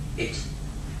choosing it.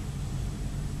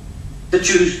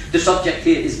 The subject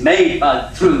here is made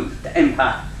through the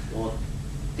impact or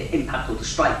the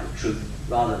strike of truth,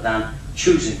 rather than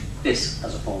choosing this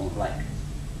as a form of life.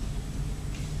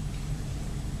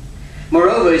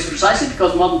 Moreover, it's precisely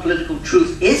because modern political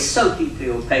truth is so deeply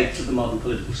opaque to the modern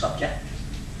political subject,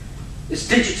 its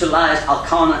digitalized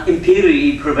arcana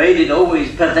imperii pervaded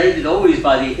always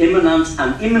by the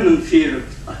imminent fear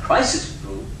of a crisis of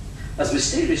rule, as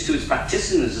mysterious to its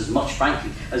practitioners as much,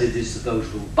 frankly, as it is to those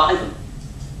ruled by them.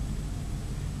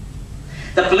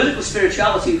 That political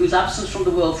spirituality, whose absence from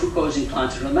the world Foucault is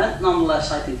inclined to lament,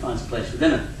 nonetheless, I think, finds a place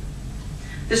within it.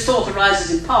 This thought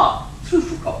arises in part through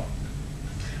Foucault.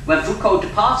 When Foucault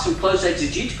departs from close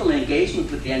exegetical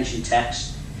engagement with the ancient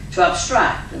text to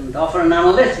abstract and offer an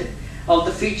analytic of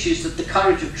the features that the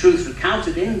courage of truth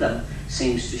recounted in them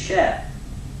seems to share.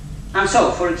 And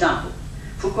so, for example,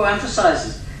 Foucault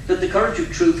emphasizes that the courage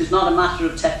of truth is not a matter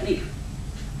of technique.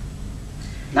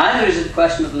 Neither is it a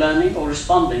question of learning or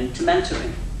responding to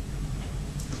mentoring.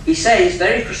 He says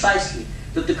very precisely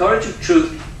that the courage of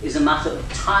truth is a matter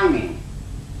of timing.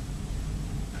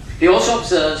 He also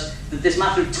observes that this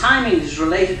matter of timing is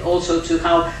related also to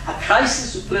how a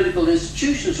crisis of political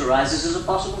institutions arises as a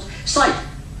possible site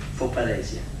for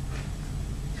parasia.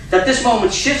 That this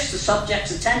moment shifts the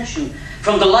subject's attention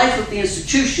from the life of the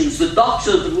institutions, the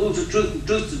doctrine of the rules of truth and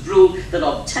truths of rule that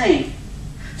obtain,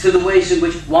 to the ways in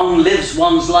which one lives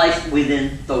one's life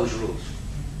within those rules.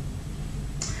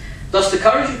 Thus the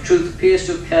courage of truth appears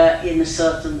to occur in a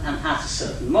certain and at a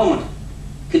certain moment,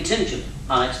 contingent,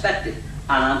 unexpected,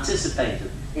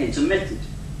 unanticipated, intermittent.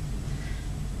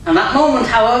 And that moment,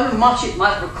 however much it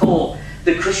might recall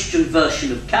the Christian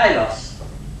version of kairos,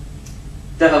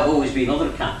 there have always been other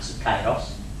accounts of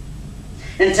kairos,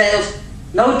 entails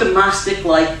no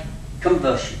domestic-like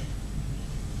conversion.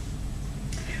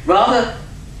 Rather,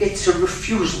 it's a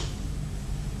refusal.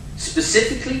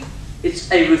 Specifically,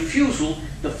 it's a refusal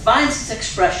that finds its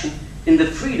expression in the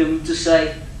freedom to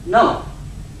say no.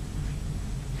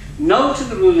 No to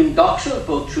the ruling doctrine of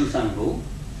both truth and rule,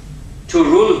 to a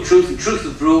rule of truth and truth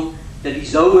of rule that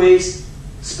is always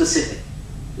specific.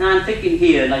 Now I'm thinking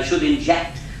here, and I should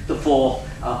inject the four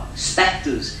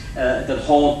spectres that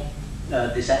haunt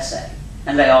this essay,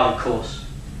 and they are, of course,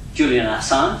 Julian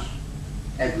Assange,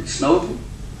 Edward Snowden,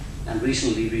 and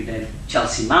recently renamed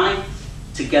Chelsea Manning,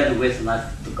 together with, and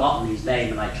I've forgotten his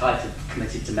name and I tried to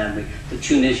commit it to memory, the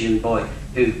Tunisian boy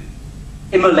who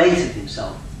immolated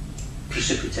himself,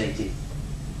 precipitating,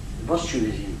 it was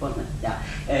Tunisian, wasn't it?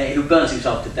 Yeah, who burnt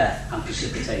himself to death and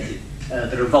precipitated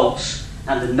the revolts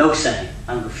and the no-saying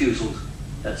and refusals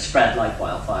that spread like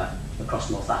wildfire across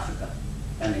North Africa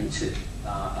and into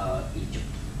Egypt.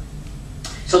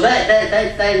 So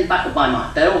they're in the back of my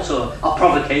mind. They're also a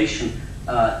provocation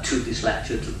to this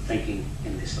lecture, to the thinking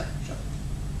in this lecture.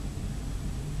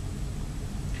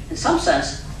 In some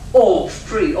sense, all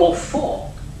three or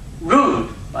four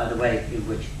ruined by the way in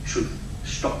which truth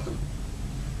struck them.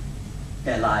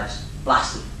 Their lives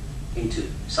blasted into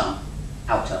some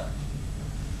outer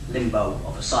limbo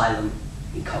of asylum,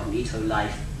 incognito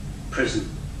life, prison,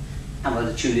 and where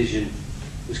the Tunisian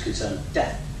was concerned,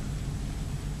 death.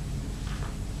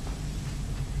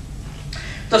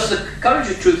 Thus the courage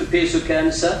of truth appears to occur in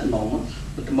a certain moment,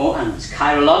 but and it's a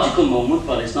chirological moment,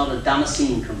 but it's not a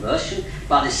Damascene conversion,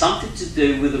 but it's something to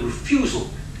do with the refusal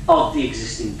of the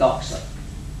existing doxa.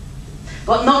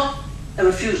 But not a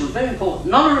refusal, very important,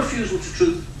 not a refusal to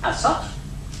truth as such,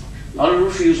 not a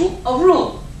refusal of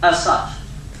rule as such.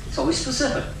 It's always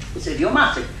specific, it's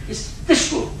idiomatic, it's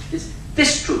this rule, it's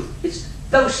this truth, it's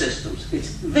those systems,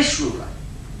 it's this ruler.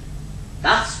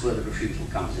 That's where the refusal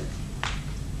comes in.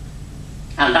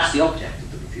 And that's the object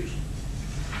of the refusal.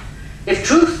 If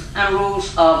truth and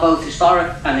rules are both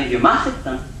historic and idiomatic,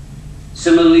 then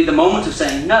similarly the moment of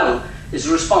saying no is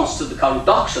a response to the current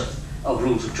doxa of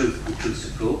rules of truth and truths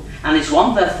of rule, and is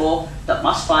one, therefore, that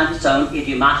must find its own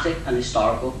idiomatic and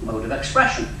historical mode of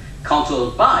expression,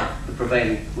 contoured by the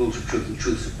prevailing rules of truth and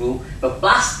truths of rule, but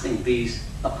blasting these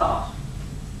apart.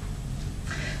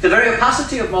 The very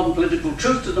opacity of modern political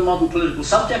truth to the modern political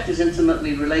subject is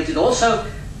intimately related also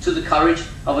to the courage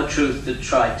of a truth that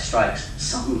strikes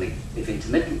suddenly, if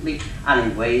intermittently,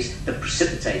 and in ways that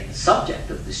precipitate the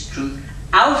subject of this truth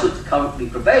out of the currently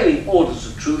prevailing orders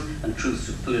of truth and truths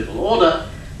of political order,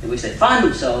 in which they find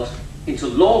themselves into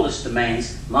lawless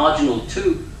domains marginal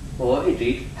to, or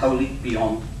indeed wholly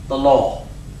beyond the law.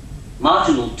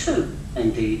 Marginal to,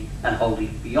 indeed, and wholly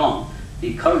beyond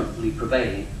the currently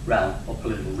prevailing realm of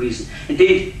political reason.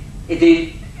 Indeed,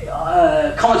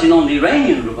 commenting on the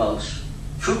Iranian revolts,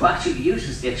 Foucault actually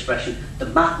uses the expression the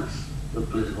madness of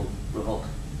political revolt,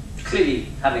 clearly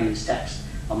having his text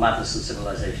on madness and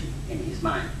civilization in his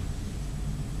mind.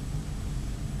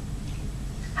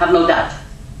 Have no doubt,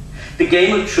 the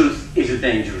game of truth is a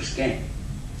dangerous game,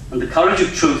 and the courage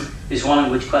of truth is one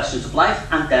in which questions of life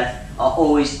and death are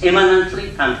always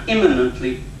imminently and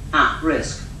imminently at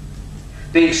risk.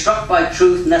 Being struck by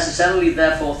truth necessarily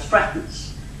therefore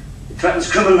threatens. It threatens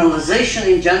criminalization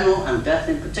in general and death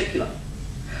in particular.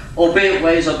 Albeit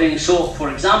ways are being sought,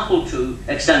 for example, to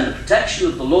extend the protection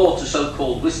of the law to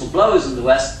so-called whistleblowers in the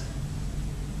West.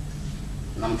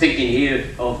 And I'm thinking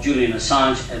here of Julian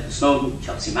Assange, Edward Snowden,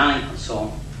 Chelsea Manning, and so on.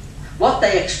 What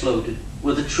they exploded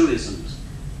were the truisms,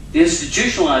 the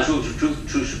institutionalized rules of truth and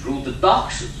truths of rule, the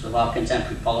doxas of our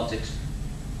contemporary politics,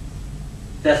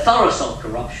 their thorough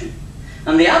self-corruption,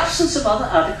 and the absence of other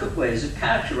adequate ways of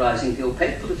characterizing the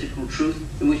opaque political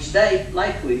truth in which they,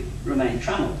 like we, remain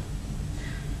trammelled.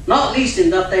 Not least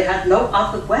in that they had no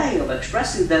other way of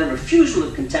expressing their refusal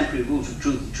of contemporary rules of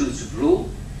truth and truths of rule,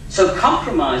 so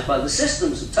compromised by the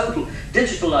systems of total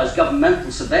digitalized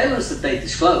governmental surveillance that they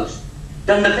disclosed,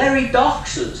 than the very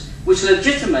doxas which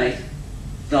legitimate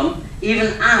them even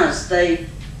as they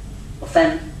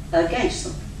offend against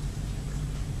them.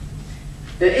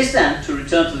 There is then, to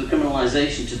return to the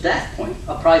criminalization to death point,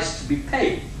 a price to be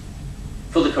paid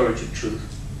for the courage of truth.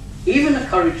 Even a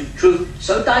courage of truth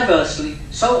so diversely,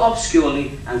 so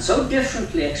obscurely, and so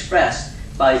differently expressed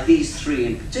by these three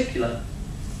in particular,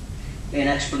 in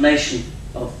explanation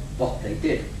of what they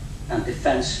did, and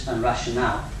defense and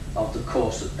rationale of the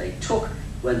course that they took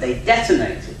when they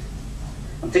detonated.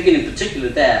 I'm thinking in particular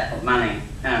there of Manning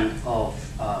and of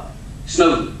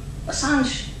Snowden.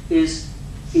 Assange is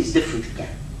different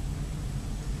again.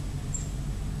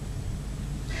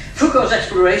 Foucault's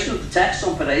exploration of the text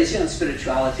on poesia and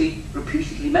spirituality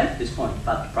repeatedly made this point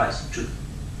about the price of truth.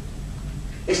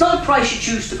 It's not a price you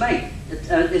choose to make.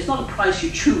 It's not a price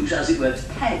you choose, as it were, to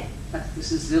pay.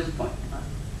 This is the other point.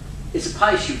 It's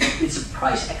a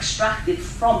price extracted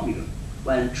from you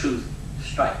when truth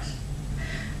strikes.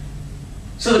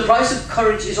 So the price of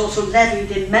courage is also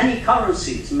levied in many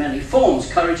currencies, many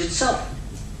forms. Courage itself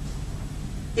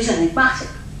is enigmatic.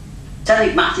 It's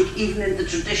enigmatic even in the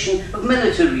tradition of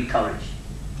military courage.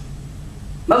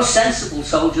 Most sensible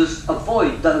soldiers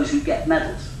avoid those who get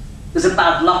medals. There's a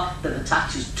bad luck that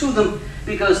attaches to them,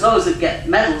 because those that get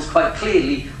medals quite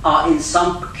clearly are in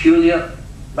some peculiar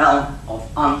realm of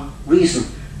unreason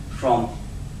from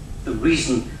the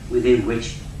reason within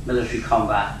which military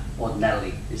combat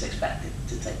ordinarily is expected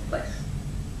to take place.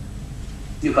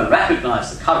 You can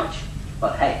recognize the courage,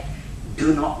 but hey,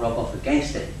 do not rub up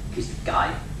against it, because the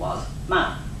guy was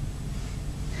mad.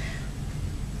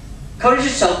 Courage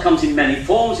itself comes in many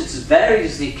forms. It's as varied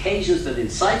as the occasions that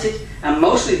incite it, and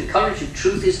mostly the courage of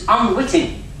truth is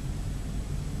unwitting.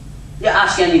 You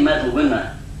ask any medal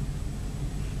winner,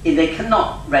 and they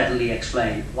cannot readily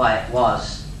explain why it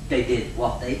was they did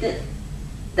what they did.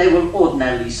 They will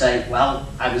ordinarily say, well,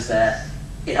 I was there,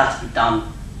 it had to be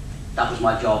done, that was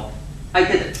my job, I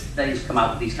did it. They just come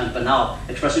out with these kind of banal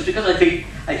expressions, because I think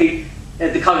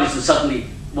the courage that suddenly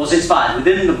was inspired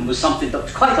within them was something that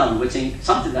was quite unwitting,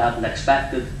 something they hadn't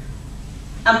expected,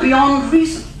 and beyond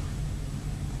reason.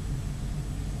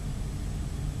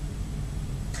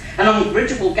 An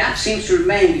unbridgeable gap seems to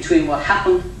remain between what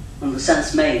happened and the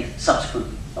sense made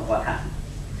subsequently of what happened.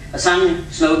 Assange,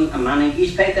 Snowden and Manning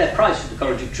each paid their price for the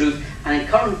courage of truth, and in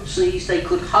currencies they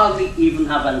could hardly even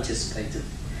have anticipated.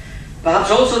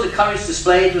 Perhaps also the courage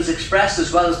displayed was expressed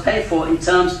as well as paid for in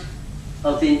terms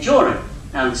of the enduring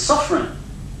and the suffering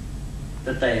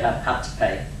that they have had to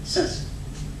pay since.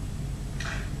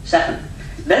 Second,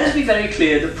 let us be very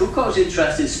clear that Foucault's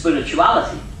interest in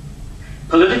spirituality,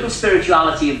 political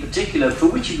spirituality in particular, for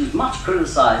which he was much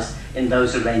criticised in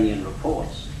those Iranian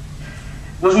reports,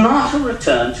 was not a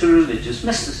return to religious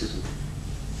mysticism.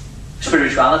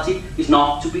 Spirituality is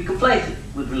not to be conflated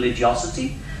with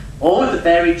religiosity or with the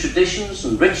varied traditions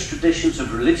and rich traditions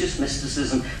of religious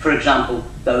mysticism, for example,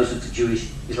 those of the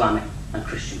Jewish, Islamic and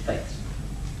Christian faiths.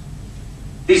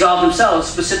 These are themselves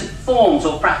specific forms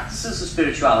or practices of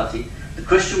spirituality, the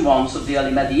Christian ones of the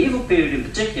early medieval period in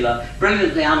particular,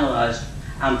 brilliantly analysed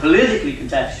and politically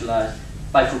contextualised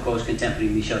by Foucault's contemporary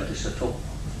Michel de Certeau.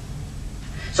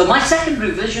 So my second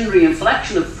revisionary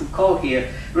inflection of Foucault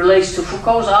here relates to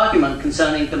Foucault's argument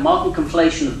concerning the modern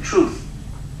conflation of truth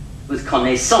with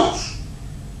connaissance,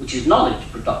 which is knowledge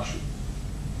production.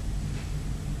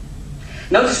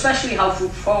 Note especially how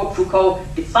Foucault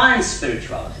defines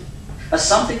spirituality as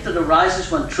something that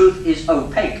arises when truth is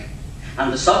opaque,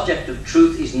 and the subject of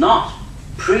truth is not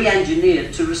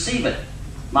pre-engineered to receive it,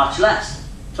 much less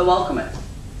to welcome it.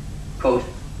 Quote,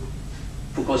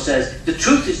 Foucault says, the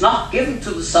truth is not given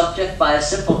to the subject by a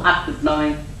simple act of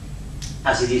knowing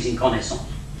as it is in connaissance,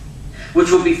 which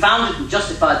will be founded and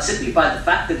justified simply by the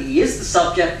fact that he is the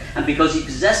subject and because he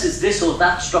possesses this or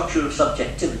that structure of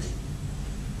subjectivity.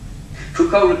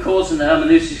 Foucault records in the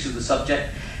hermeneutics of the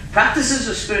subject, practices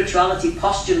of spirituality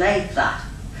postulate that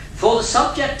for the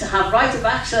subject to have right of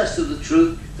access to the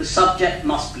truth, the subject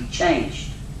must be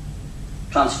changed,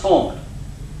 transformed,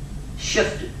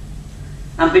 shifted,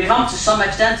 and become to some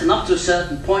extent and up to a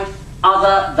certain point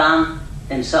other than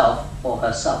himself or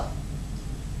herself.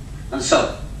 And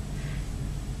so,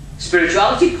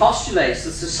 spirituality postulates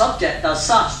that the subject as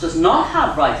such does not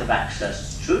have right of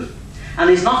access to truth and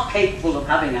is not capable of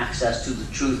having access to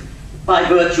the truth by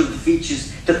virtue of the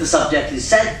features that the subject is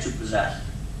said to possess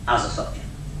as a subject.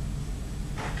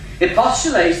 It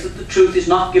postulates that the truth is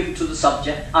not given to the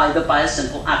subject either by a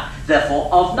simple act,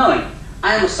 therefore, of knowing.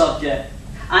 I am a subject,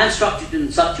 I am structured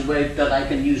in such a way that I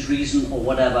can use reason or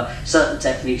whatever, certain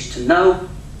techniques to know,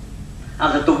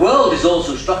 and that the world is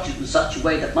also structured in such a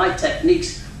way that my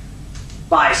techniques,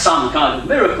 by some kind of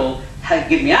miracle,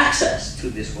 give me access to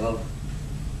this world.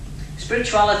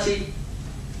 Spirituality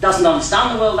doesn't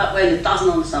understand the world that way, and it doesn't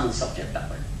understand the subject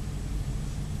that way.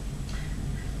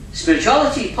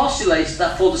 Spirituality postulates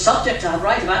that for the subject to have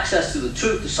right of access to the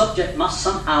truth, the subject must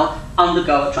somehow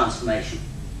undergo a transformation.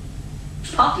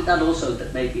 It's partly that also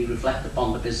that made me reflect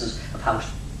upon the business of how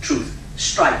truth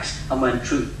strikes, and when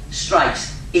truth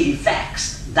strikes, it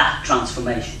effects that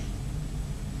transformation.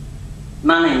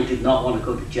 Manning did not want to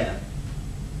go to jail.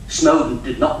 Snowden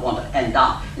did not want to end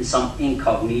up in some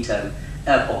incognito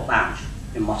airport lounge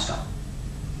in Moscow.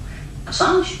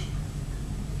 Assange,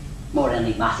 more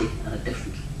enigmatic and a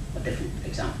different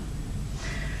example.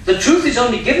 The truth is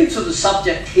only given to the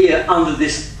subject here under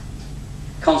this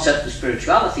concept of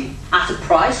spirituality at a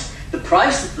price, the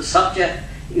price that the subject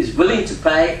is willing to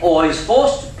pay or is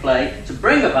forced to pay to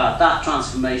bring about that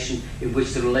transformation in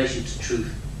which the relation to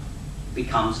truth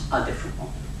becomes a different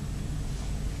one.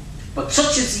 But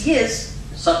such as he is,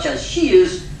 such as she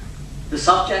is, the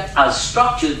subject as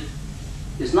structured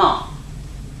is not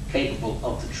capable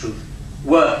of the truth.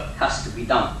 Work has to be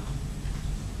done.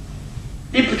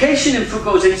 The implication in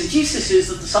Foucault's exegesis is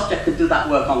that the subject can do that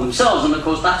work on themselves, and of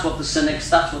course that's what the Cynics,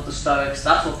 that's what the Stoics,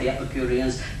 that's what the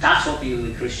Epicureans, that's what the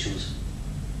early Christians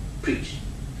preached.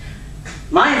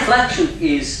 My inflection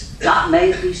is that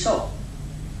may be so.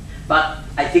 But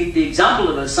I think the example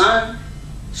of Assange,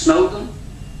 Snowden,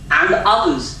 and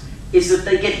others is that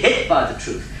they get hit by the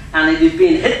truth. And it is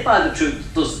being hit by the truth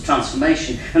that does the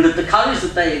transformation, and that the courage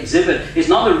that they exhibit is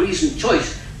not a reasoned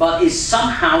choice, but is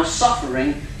somehow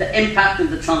suffering the impact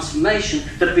of the transformation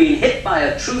that being hit by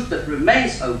a truth that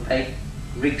remains opaque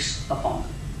wreaks upon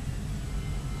them.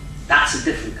 That's a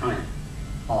different kind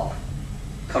of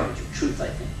courage of truth, I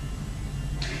think.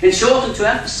 In short, and to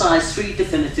emphasize three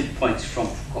definitive points from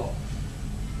Foucault.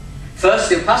 First,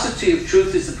 the opacity of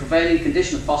truth is the prevailing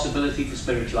condition of possibility for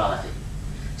spirituality.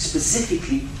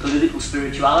 Specifically political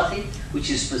spirituality, which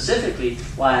is specifically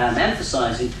why I'm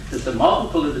emphasizing that the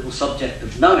modern political subject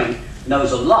of knowing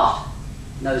knows a lot,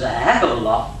 knows a heck of a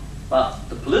lot, but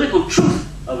the political truth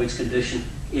of its condition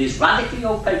is radically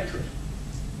opaque to it.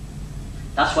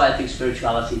 That's why I think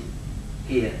spirituality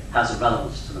here has a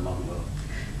relevance to the modern world.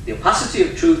 The opacity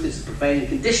of truth is the prevailing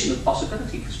condition of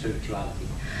possibility for spirituality.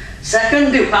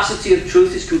 Second, the opacity of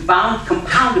truth is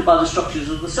compounded by the structures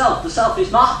of the self. The self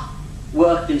is not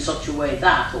worked in such a way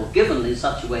that, or given in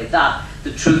such a way that,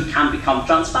 the truth can become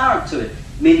transparent to it,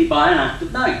 merely by an act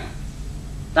of knowing.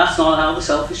 That's not how the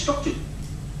self is structured.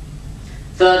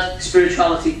 Third,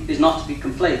 spirituality is not to be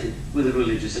conflated with a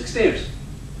religious experience.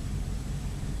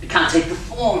 It can take the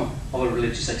form of a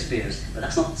religious experience, but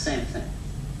that's not the same thing.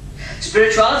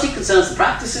 Spirituality concerns the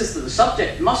practices that the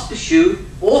subject must pursue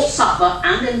or suffer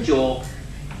and endure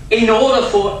in order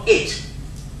for it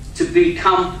to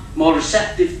become more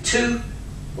receptive to,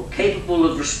 or capable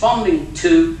of responding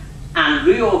to, and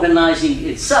reorganizing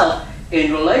itself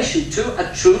in relation to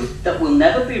a truth that will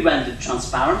never be rendered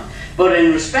transparent, but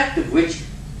in respect of which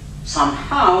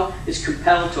somehow is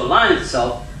compelled to align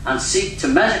itself and seek to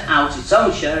measure out its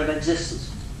own share of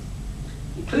existence,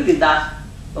 including that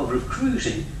of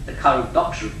recruiting the current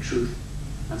doctrine of truth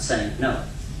and saying no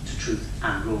to truth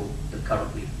and rule that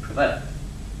currently prevail.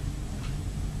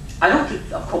 I don't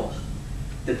think, of course,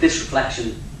 that this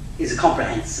reflection is a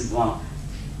comprehensive one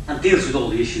and deals with all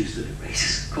the issues that it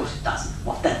raises. Of course it doesn't.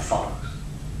 What then follows?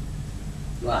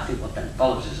 Well, I think what then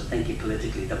follows is a thinking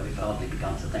politically that we've hardly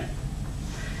begun to think.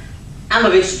 And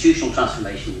of institutional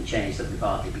transformation and change that we've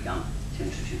hardly begun to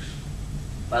introduce.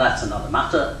 Well, that's another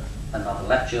matter, another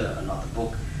lecture, another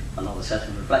book, another set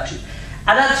of reflections.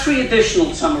 I'd add three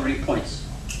additional summary points.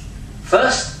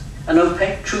 First, an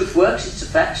opaque truth works its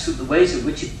effects through the ways in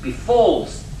which it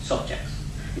befalls subjects.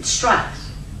 It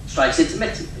strikes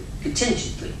intermittently,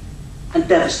 contingently, and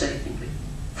devastatingly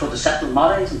for the settled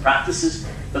mores and practices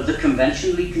of the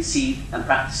conventionally conceived and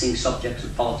practicing subjects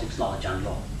of politics, knowledge, and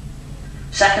law.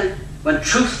 Second, when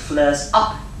truth flares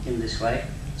up in this way,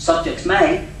 subjects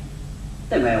may,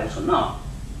 they may also not,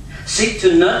 seek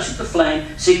to nurture the flame,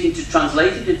 seeking to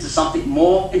translate it into something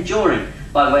more enduring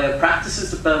by way of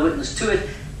practices that bear witness to it,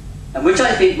 and which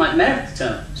I think might merit the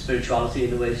term spirituality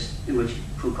in the ways in which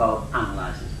Foucault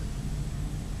analyzes.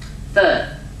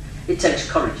 Third, it takes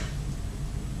courage,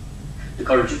 the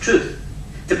courage of truth,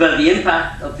 to bear the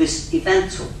impact of this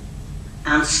eventual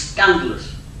and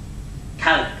scandalous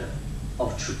character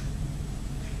of truth.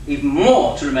 Even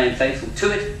more to remain faithful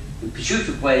to it in pursuit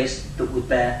of ways that will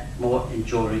bear more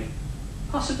enduring,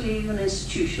 possibly even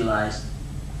institutionalized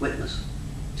witness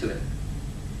to it.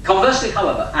 Conversely,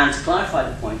 however, and to clarify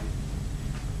the point,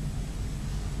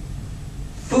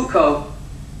 Foucault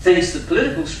thinks that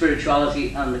political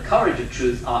spirituality and the courage of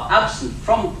truth are absent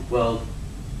from the world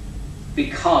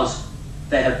because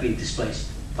they have been displaced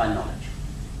by knowledge.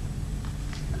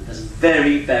 And there's a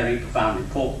very, very profound,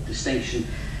 important distinction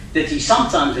that he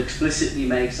sometimes explicitly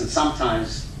makes and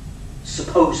sometimes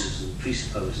supposes and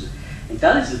presupposes. And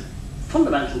that is a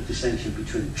fundamental distinction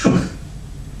between truth,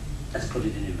 let's put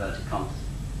it in inverted commas,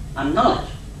 and knowledge,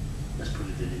 let's put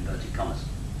it in inverted commas.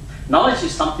 Knowledge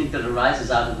is something that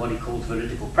arises out of what he calls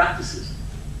veridical practices.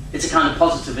 It's a kind of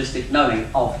positivistic knowing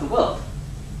of the world.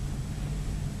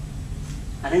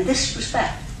 And in this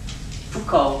respect,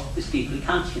 Foucault is deeply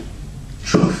Kantian.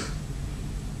 Truth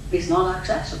is not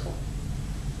accessible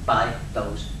by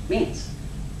those means.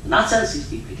 In that sense, he's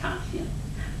deeply Kantian.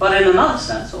 But in another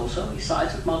sense, also, he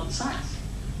sides with modern science.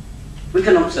 We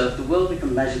can observe the world, we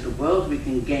can measure the world, we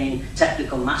can gain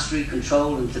technical mastery,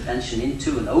 control, intervention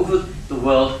into and over the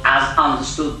world as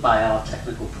understood by our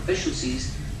technical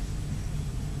proficiencies.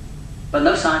 But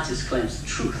no scientist claims the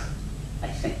truth, I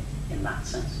think, in that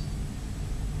sense.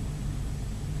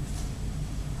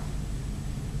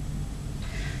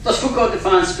 Thus, Foucault defines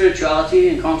defines spirituality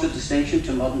in contradistinction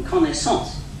to modern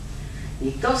connaissance.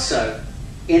 He does so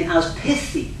in as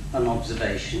pithy an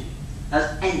observation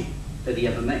as any that he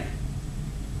ever made.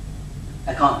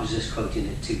 I can't resist quoting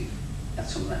it to you at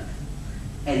some length.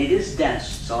 And it is dense,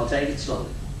 so I'll take it slowly.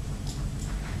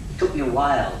 It took me a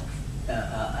while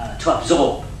to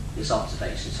absorb this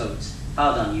observation, so it's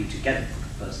hard on you to get it for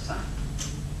the first time.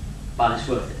 But it's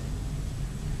worth it.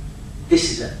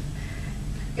 This is it.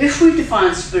 If we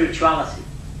define spirituality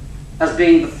as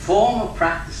being the form of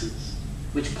practices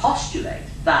which postulate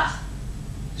that,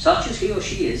 such as he or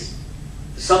she is,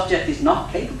 the subject is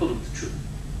not capable of the truth,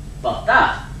 but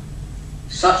that,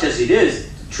 such as it is,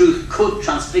 the truth could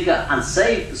transfigure and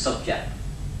save the subject,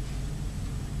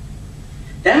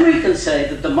 then we can say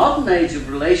that the modern age of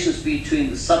relations between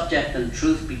the subject and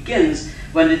truth begins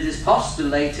when it is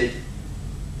postulated,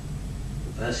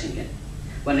 reversing it,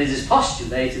 when it is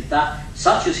postulated that,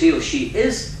 such as he or she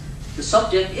is, the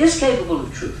subject is capable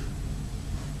of truth.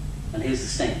 And here's the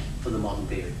stink for the modern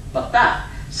period. But that,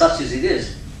 such as it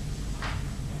is,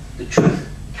 the truth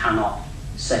cannot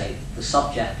save the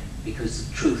subject because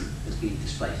the truth has been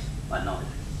displaced by knowledge.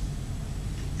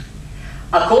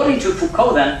 According to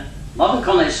Foucault, then, modern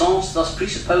connaissance thus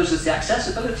presupposes the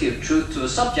accessibility of truth to a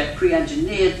subject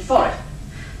pre-engineered for it,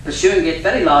 pursuing it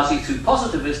very largely through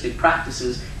positivistic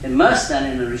practices immersed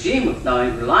then in a regime of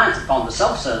knowing reliant upon the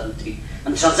self-certainty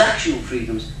and transactional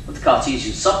freedoms of the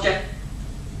Cartesian subject,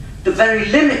 the very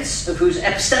limits of whose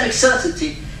epistemic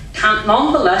certainty can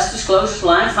nonetheless disclose its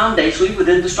lying foundationally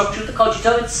within the structure of the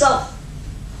cogito itself.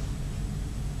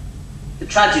 The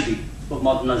tragedy of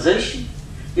modernization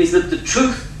is that the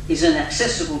truth is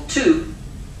inaccessible to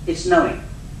its knowing,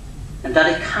 and that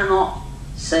it cannot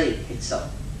save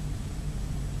itself.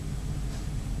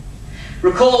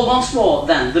 Recall once more,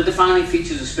 then, the defining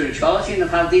features of spirituality and of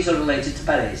how these are related to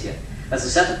paresia, as a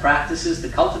set of practices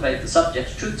that cultivate the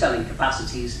subject's truth-telling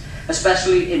capacities,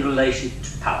 especially in relation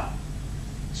to power.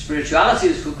 Spirituality,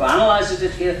 as Foucault analyzes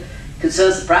it here,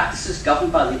 concerns the practices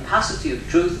governed by the opacity of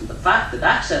truth and the fact that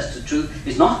access to truth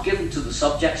is not given to the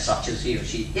subject, such as he or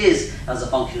she is, as a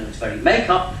function of its very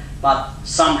makeup, but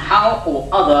somehow or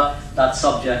other that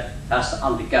subject has to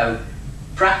undergo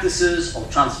practices or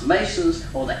transformations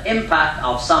or the impact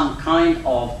of some kind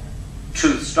of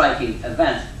truth-striking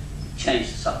event to change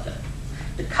the subject.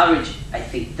 The courage, I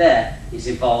think, there is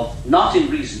involved not in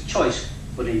reasoned choice,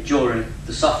 but enduring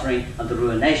the suffering and the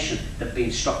ruination that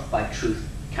being struck by truth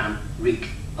can wreak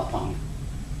upon you.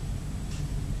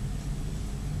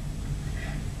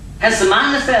 Hence the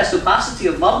manifest opacity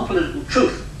of modern political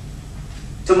truth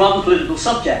to modern political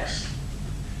subjects,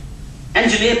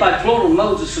 engineered by plural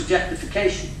modes of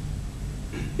subjectification,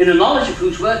 in a knowledge of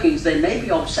whose workings they may be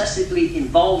obsessively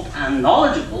involved and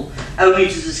knowledgeable, only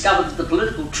to discover that the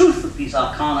political truth of these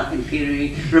arcana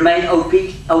imperii remain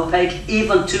opaque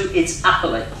even to its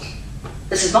acolytes.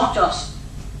 This is not just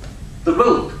the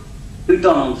ruled who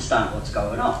don't understand what's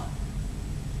going on.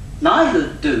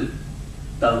 Neither do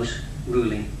those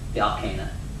ruling the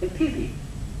arcana imperii.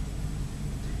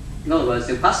 In other words,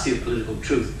 the opacity of political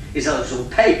truth is as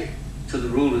opaque to the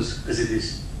rulers as it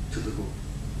is to the ruled.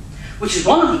 Which is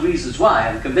one of the reasons why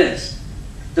I'm convinced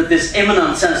that this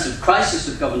imminent sense of crisis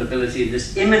of governability,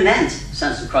 this imminent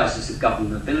sense of crisis of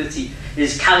governability,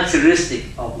 is characteristic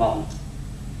of modern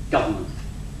government,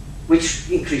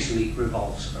 which increasingly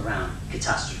revolves around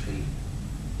catastrophe,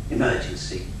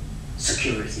 emergency,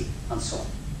 security, and so on.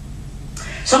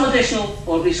 Some additional,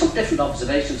 or at least some different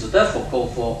observations are therefore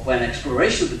called for when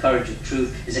exploration of the courage of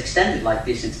truth is extended like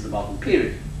this into the modern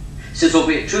period. Since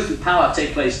albeit truth and power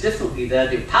take place differently there,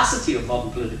 the opacity of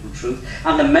modern political truth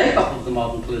and the makeup of the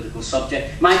modern political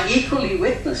subject might equally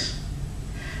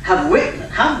have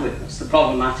witnessed the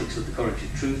problematics of the courage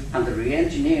of truth and the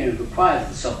re-engineering required of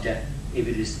the subject if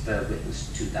it is to bear witness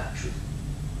to that truth.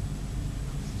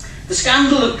 The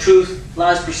scandal of truth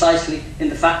lies precisely in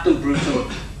the factum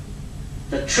brutum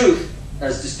that truth,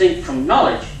 as distinct from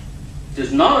knowledge,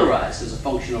 does not arise as a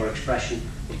function or expression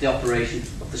of the operation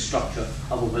of the structure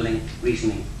of a willing,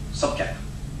 reasoning subject.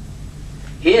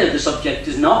 Here, the subject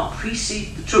does not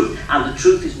precede the truth, and the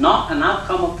truth is not an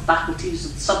outcome of the faculties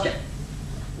of the subject.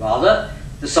 Rather,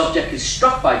 the subject is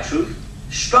struck by truth,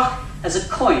 struck as a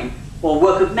coin or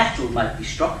work of metal might be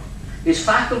struck, his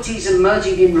faculties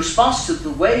emerging in response to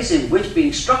the ways in which,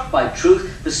 being struck by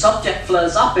truth, the subject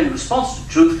flares up in response to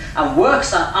truth and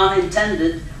works that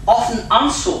unintended, often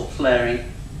unsought flaring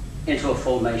into a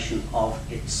formation of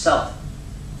itself.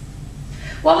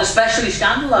 What especially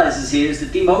scandalizes here is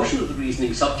the demotion of the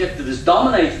reasoning subject that has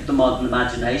dominated the modern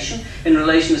imagination in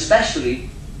relation especially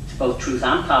to both truth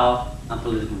and power and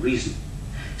political reason.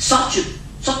 Such a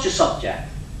Such a subject,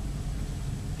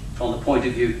 from the point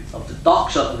of view of the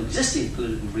doxa of existing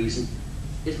political reason,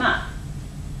 is mad,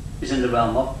 is in the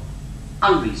realm of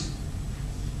unreason.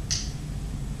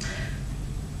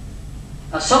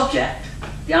 A subject,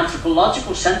 the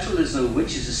anthropological centralism of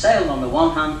which is assailed on the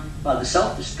one hand by the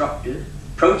self-destructive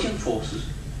protean forces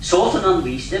sought and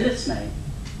unleashed in its name,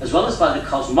 as well as by the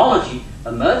cosmology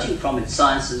emerging from its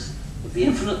sciences of the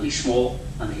infinitely small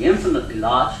and the infinitely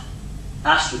large,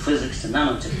 astrophysics to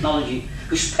nanotechnology,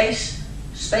 whose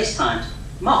space-times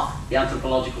mock the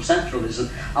anthropological centralism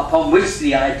upon which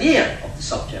the idea of the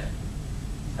subject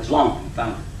has long been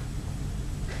founded.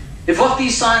 If what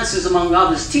these sciences, among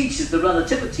others, teach is the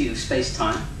relativity of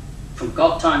space-time, from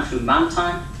God-time through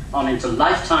man-time, on into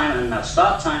lifetime and now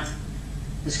start-time,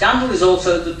 the scandal is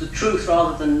also that the truth,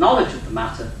 rather than knowledge of the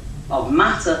matter, of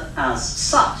matter as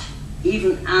such,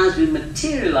 even as we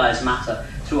materialize matter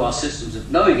through our systems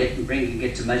of knowing it and bringing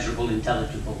it to measurable,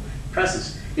 intelligible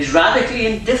presence, is radically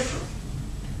indifferent.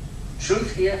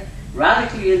 Truth here,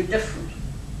 radically indifferent,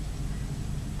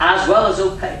 as well as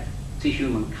opaque to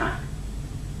humankind.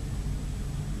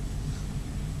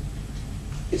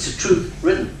 It's a truth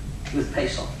written with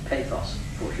pathos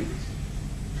for humans.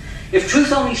 If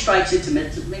truth only strikes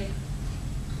intermittently,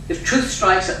 if truth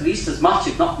strikes at least as much,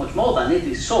 if not much more than it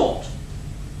is sought,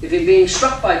 if in being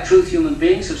struck by truth human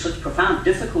beings have such profound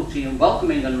difficulty in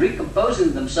welcoming and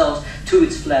recomposing themselves to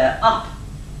its flare up,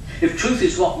 if truth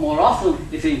is what more often,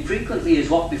 if infrequently, is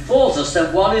what befalls us,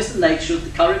 then what is the nature of the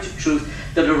courage of truth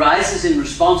that arises in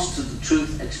response to the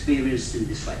truth experienced in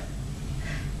this way?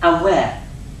 And where,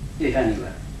 if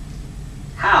anywhere?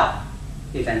 How,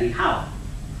 if anyhow,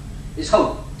 is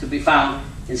hope to be found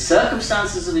in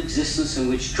circumstances of existence in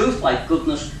which truth, like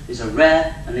goodness, is a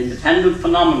rare and independent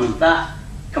phenomenon that,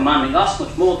 commanding us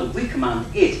much more than we command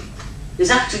it, is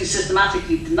actually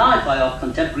systematically denied by our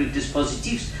contemporary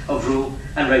dispositives of rule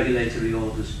and regulatory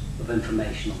orders of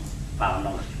informational power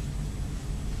knowledge.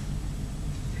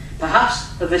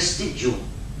 Perhaps a vestigial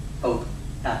hope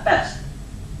at best,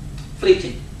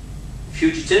 fleeting,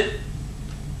 fugitive,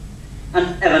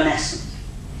 and evanescent.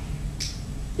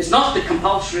 It's not the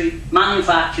compulsory,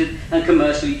 manufactured, and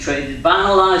commercially traded,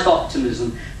 banalized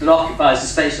optimism that occupies the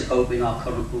space of hope in our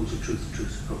current rules of truth and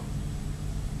truth of hope.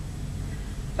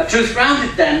 A truth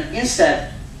grounded then,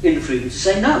 instead, in the freedom to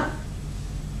say no,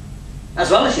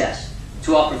 as well as yes,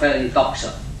 to our prevailing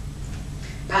doxa.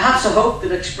 Perhaps a hope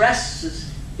that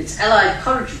expresses its allied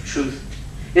courage of truth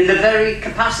in the very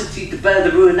capacity to bear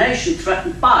the ruination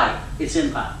threatened by its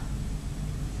impact.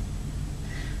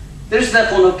 There is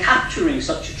therefore no capturing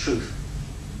such a truth,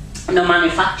 no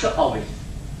manufacture of it,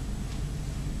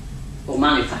 or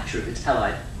manufacture of its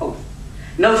allied hope,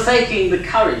 no faking the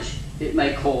courage it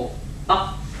may call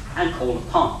up and call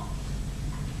upon.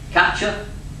 Capture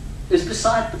is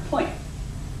beside the point.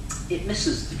 It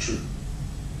misses the truth.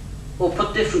 Or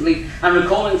put differently, and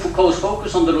recalling Foucault's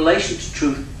focus on the relation to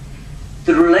truth,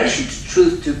 the relation to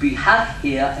truth to be had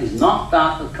here is not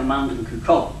that of command and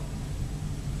control.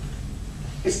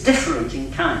 It's different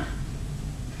in kind.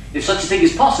 If such a thing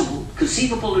is possible,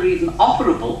 conceivable, or even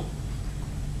operable,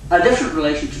 a different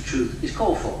relation to truth is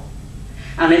called for.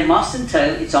 And it must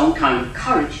entail its own kind of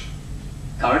courage.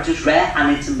 Courage as rare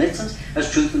and intermittent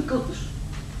as truth and goodness.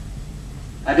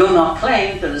 I do not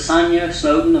claim that Assange,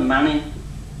 Snowden, and Manning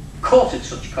courted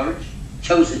such courage,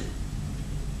 chose it.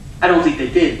 I don't think they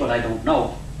did, but I don't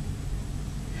know.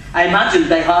 I imagine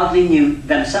they hardly knew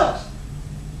themselves.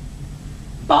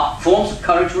 But forms of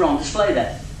courage were on display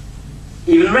there.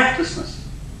 Even recklessness.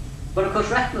 But of course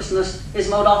recklessness is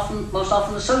most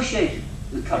often associated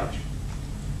with courage.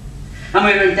 And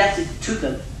we are indebted to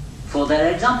them for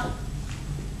their example.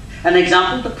 An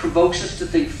example that provokes us to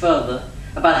think further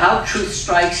about how truth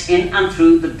strikes in and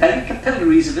through the very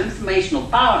capillaries of informational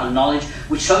power and knowledge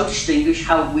which so distinguish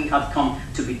how we have come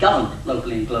to be governed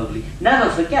locally and globally. Never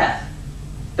forget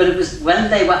that it was when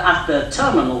they were at their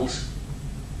terminals,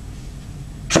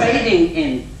 trading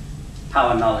in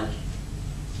power knowledge,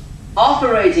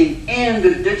 operating in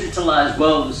the digitalized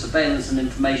world of surveillance and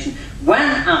information, when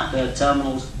at their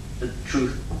terminals the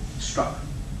truth struck.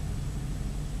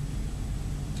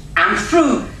 And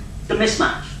through the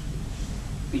mismatch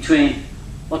between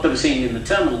what they were seeing in the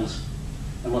terminals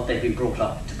and what they'd been brought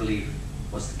up to believe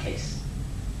was the case.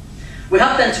 We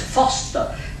have then to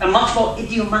foster a much more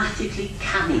idiomatically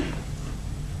canny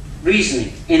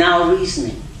reasoning in our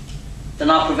reasoning than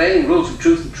our prevailing rules of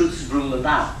truth and truths of rule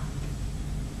allow,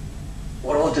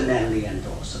 or ordinarily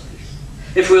endorse at least.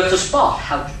 If we are to spot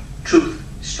how truth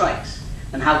strikes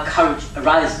and how courage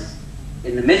arises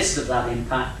in the midst of that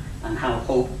impact and how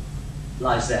hope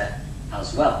lies there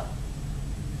as well.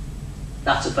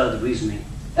 That's a further reason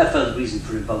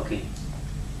for invoking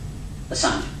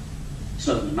Assange,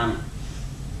 Snowden and Manning.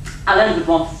 I'll end with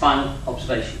one final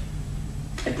observation.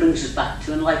 It brings us back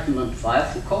to enlightenment via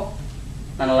Foucault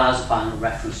and allows a final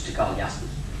reference to Karl Jasper.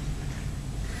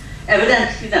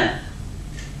 Evidently then,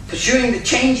 pursuing the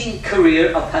changing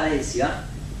career of Paresia,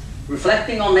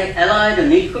 reflecting on the allied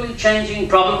and equally changing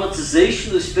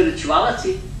problematization of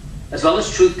spirituality, as well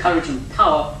as truth, courage and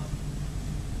power,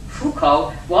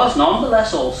 Foucault was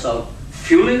nonetheless also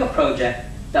fueling a project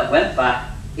that went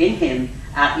back in him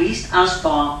at least as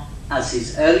far as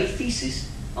his early thesis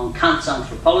on Kant's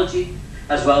anthropology,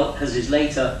 as well as his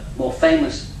later, more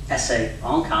famous essay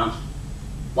on Kant,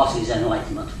 What is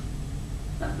Enlightenment?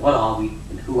 And what are we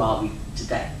and who are we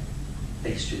today? The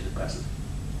history of the present.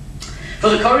 For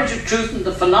the courage of truth and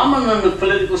the phenomenon of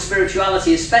political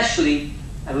spirituality especially,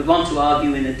 I would want to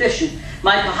argue in addition,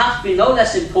 might perhaps be no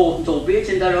less important, albeit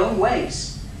in their own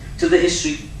ways, to the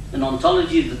history and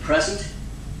ontology of the present,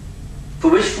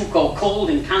 for which Foucault called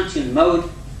in Kantian mode,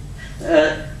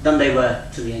 than they were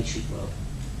to the ancient world.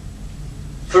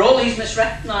 For all he's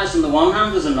misrecognised on the one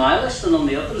hand as a nihilist and on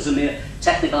the other as a mere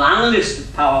technical analyst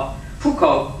of power,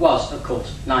 Foucault was, of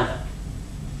course, neither.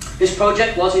 His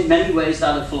project was in many ways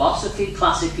that of philosophy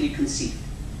classically conceived.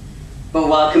 But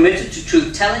while committed to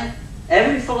truth-telling,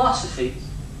 every philosophy,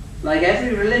 like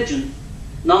every religion,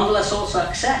 nonetheless also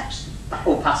accepts the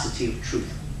opacity of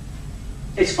truth,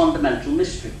 its fundamental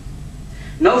mystery.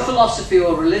 No philosophy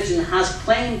or religion has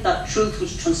claimed that truth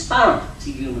was transparent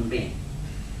to human beings.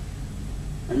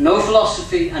 And no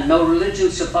philosophy and no religion,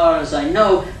 so far as I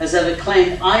know, has ever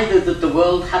claimed either that the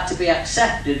world had to be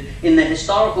accepted in the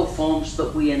historical forms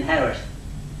that we inherit,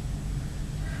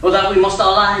 or that we must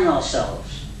align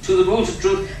ourselves to the rules of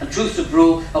truth and truths of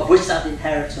rule of which that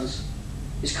inheritance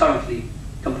is currently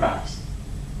comprised.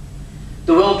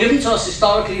 The world given to us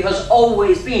historically has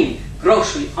always been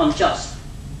grossly unjust.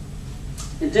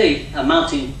 Indeed, a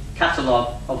mounting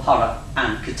catalogue of horror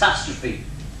and catastrophe,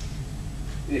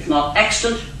 if not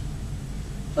extant,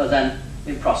 then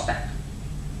in prospect.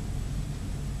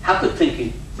 How could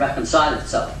thinking reconcile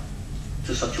itself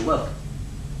to such a world,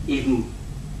 even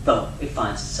though it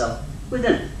finds itself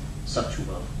within such a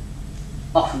world,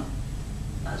 often,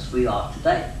 as we are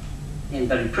today, in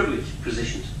very privileged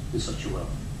positions in such a world?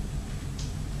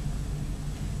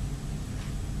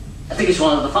 I think it's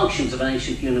one of the functions of an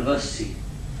ancient university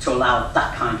to allow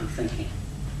that kind of thinking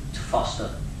to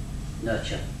foster,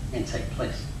 nurture, and take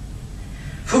place.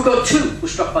 Foucault too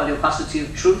was struck by the opacity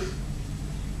of truth.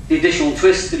 The additional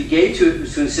twist that he gave to it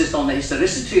was to insist on the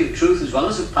historicity of truth as well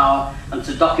as of power, and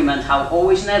to document how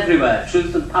always and everywhere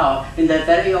truth and power, in their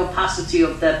very opacity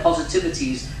of their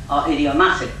positivities, are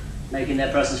idiomatic, making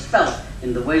their presence felt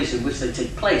in the ways in which they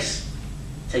take place,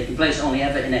 taking place only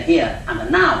ever in a here and a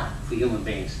now for human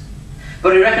beings.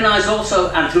 But he recognised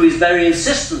also, and through his very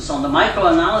insistence on the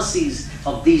microanalyses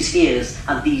of these heres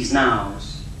and these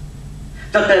nows,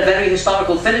 that their very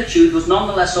historical finitude was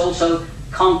nonetheless also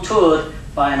contoured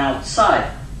by an outside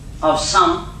of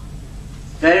some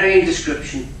varying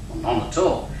description, or none at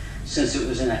all, since it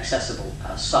was inaccessible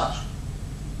as such.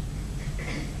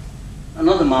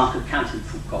 Another mark of Kant and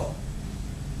Foucault.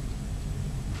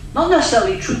 Not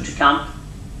necessarily true to Kant,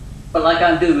 but like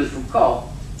I do with Foucault,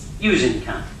 using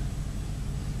Kant.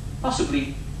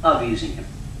 Possibly abusing him.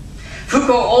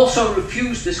 Foucault also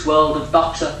refused this world of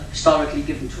doxa historically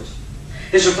given to us.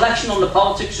 His reflection on the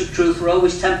politics of truth were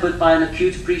always tempered by an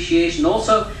acute appreciation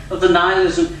also of the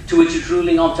nihilism to which its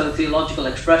ruling onto-theological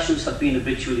expressions have been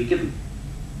habitually given.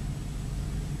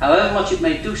 However much it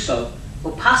may do so,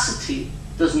 opacity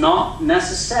does not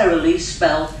necessarily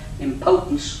spell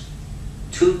impotence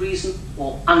to reason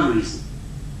or unreason.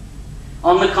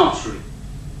 On the contrary,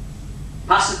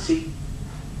 opacity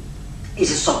is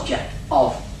a subject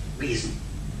of reason.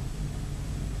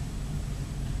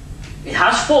 It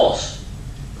has force.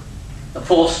 The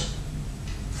force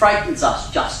frightens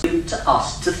us, just given to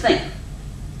us to think.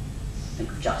 Think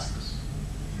of justice.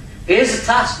 Here's a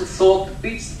task of thought that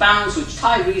beats the bounds which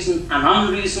tie reason and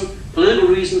unreason, political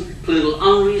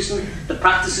unreason, the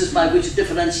practices by which a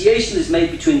differentiation is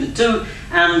made between the two,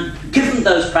 and given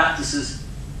those practices,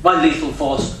 by lethal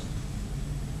force,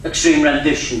 extreme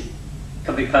rendition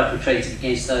can be perpetrated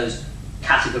against those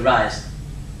categorized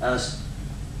as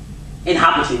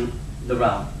inhabiting the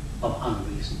realm of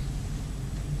unreason.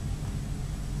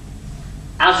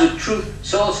 As with truth,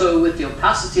 so also with the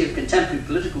opacity of contemporary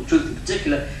political truth in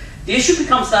particular, the issue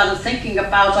becomes that of thinking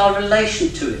about our relation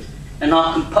to it and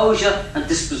our composure and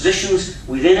dispositions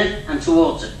within it and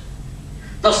towards it.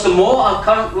 Thus, the more our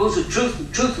current rules of truth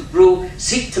and truth of rule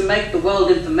seek to make the world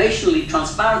informationally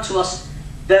transparent to us,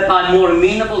 thereby more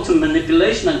amenable to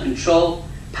manipulation and control,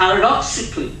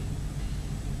 paradoxically,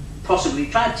 possibly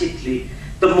tragically,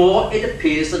 the more it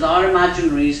appears that our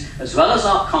imaginaries, as well as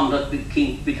our conduct,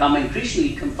 become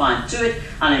increasingly confined to it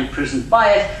and imprisoned by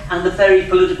it, and the very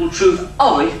political truth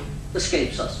of it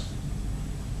escapes us.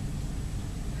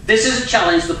 This is a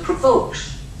challenge that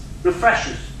provokes,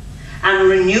 refreshes, and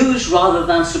renews rather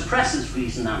than suppresses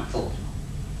reason and thought.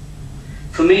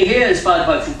 For me here, inspired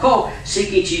by Foucault,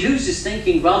 seeking to use his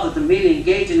thinking rather than merely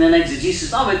engage in an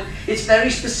exegesis of it, it's very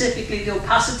specifically the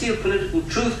opacity of political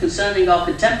truth concerning our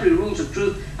contemporary rules of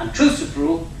truth and truths of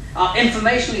rule, our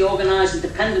informationally organised and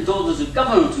dependent orders of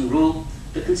government and rule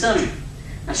that concern me,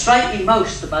 and strike me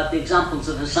most about the examples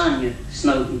of Assange,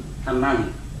 Snowden and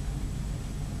Manning.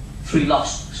 3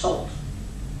 lost souls.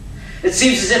 It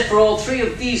seems as if for all 3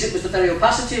 of these it was the very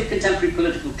opacity of contemporary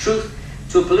political truth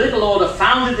to a political order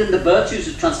founded in the virtues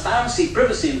of transparency,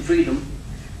 privacy and freedom,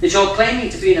 that you're claiming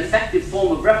to be an effective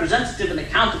form of representative and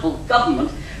accountable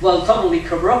government, while totally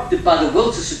corrupted by the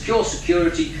will to secure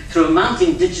security through a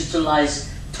mounting digitalised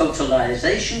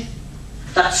totalisation,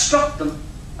 that struck them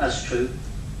as true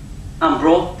and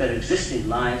brought their existing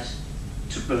lives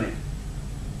to ruin.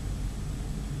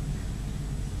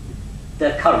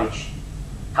 Their courage,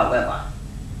 however,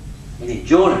 in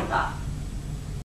enduring that,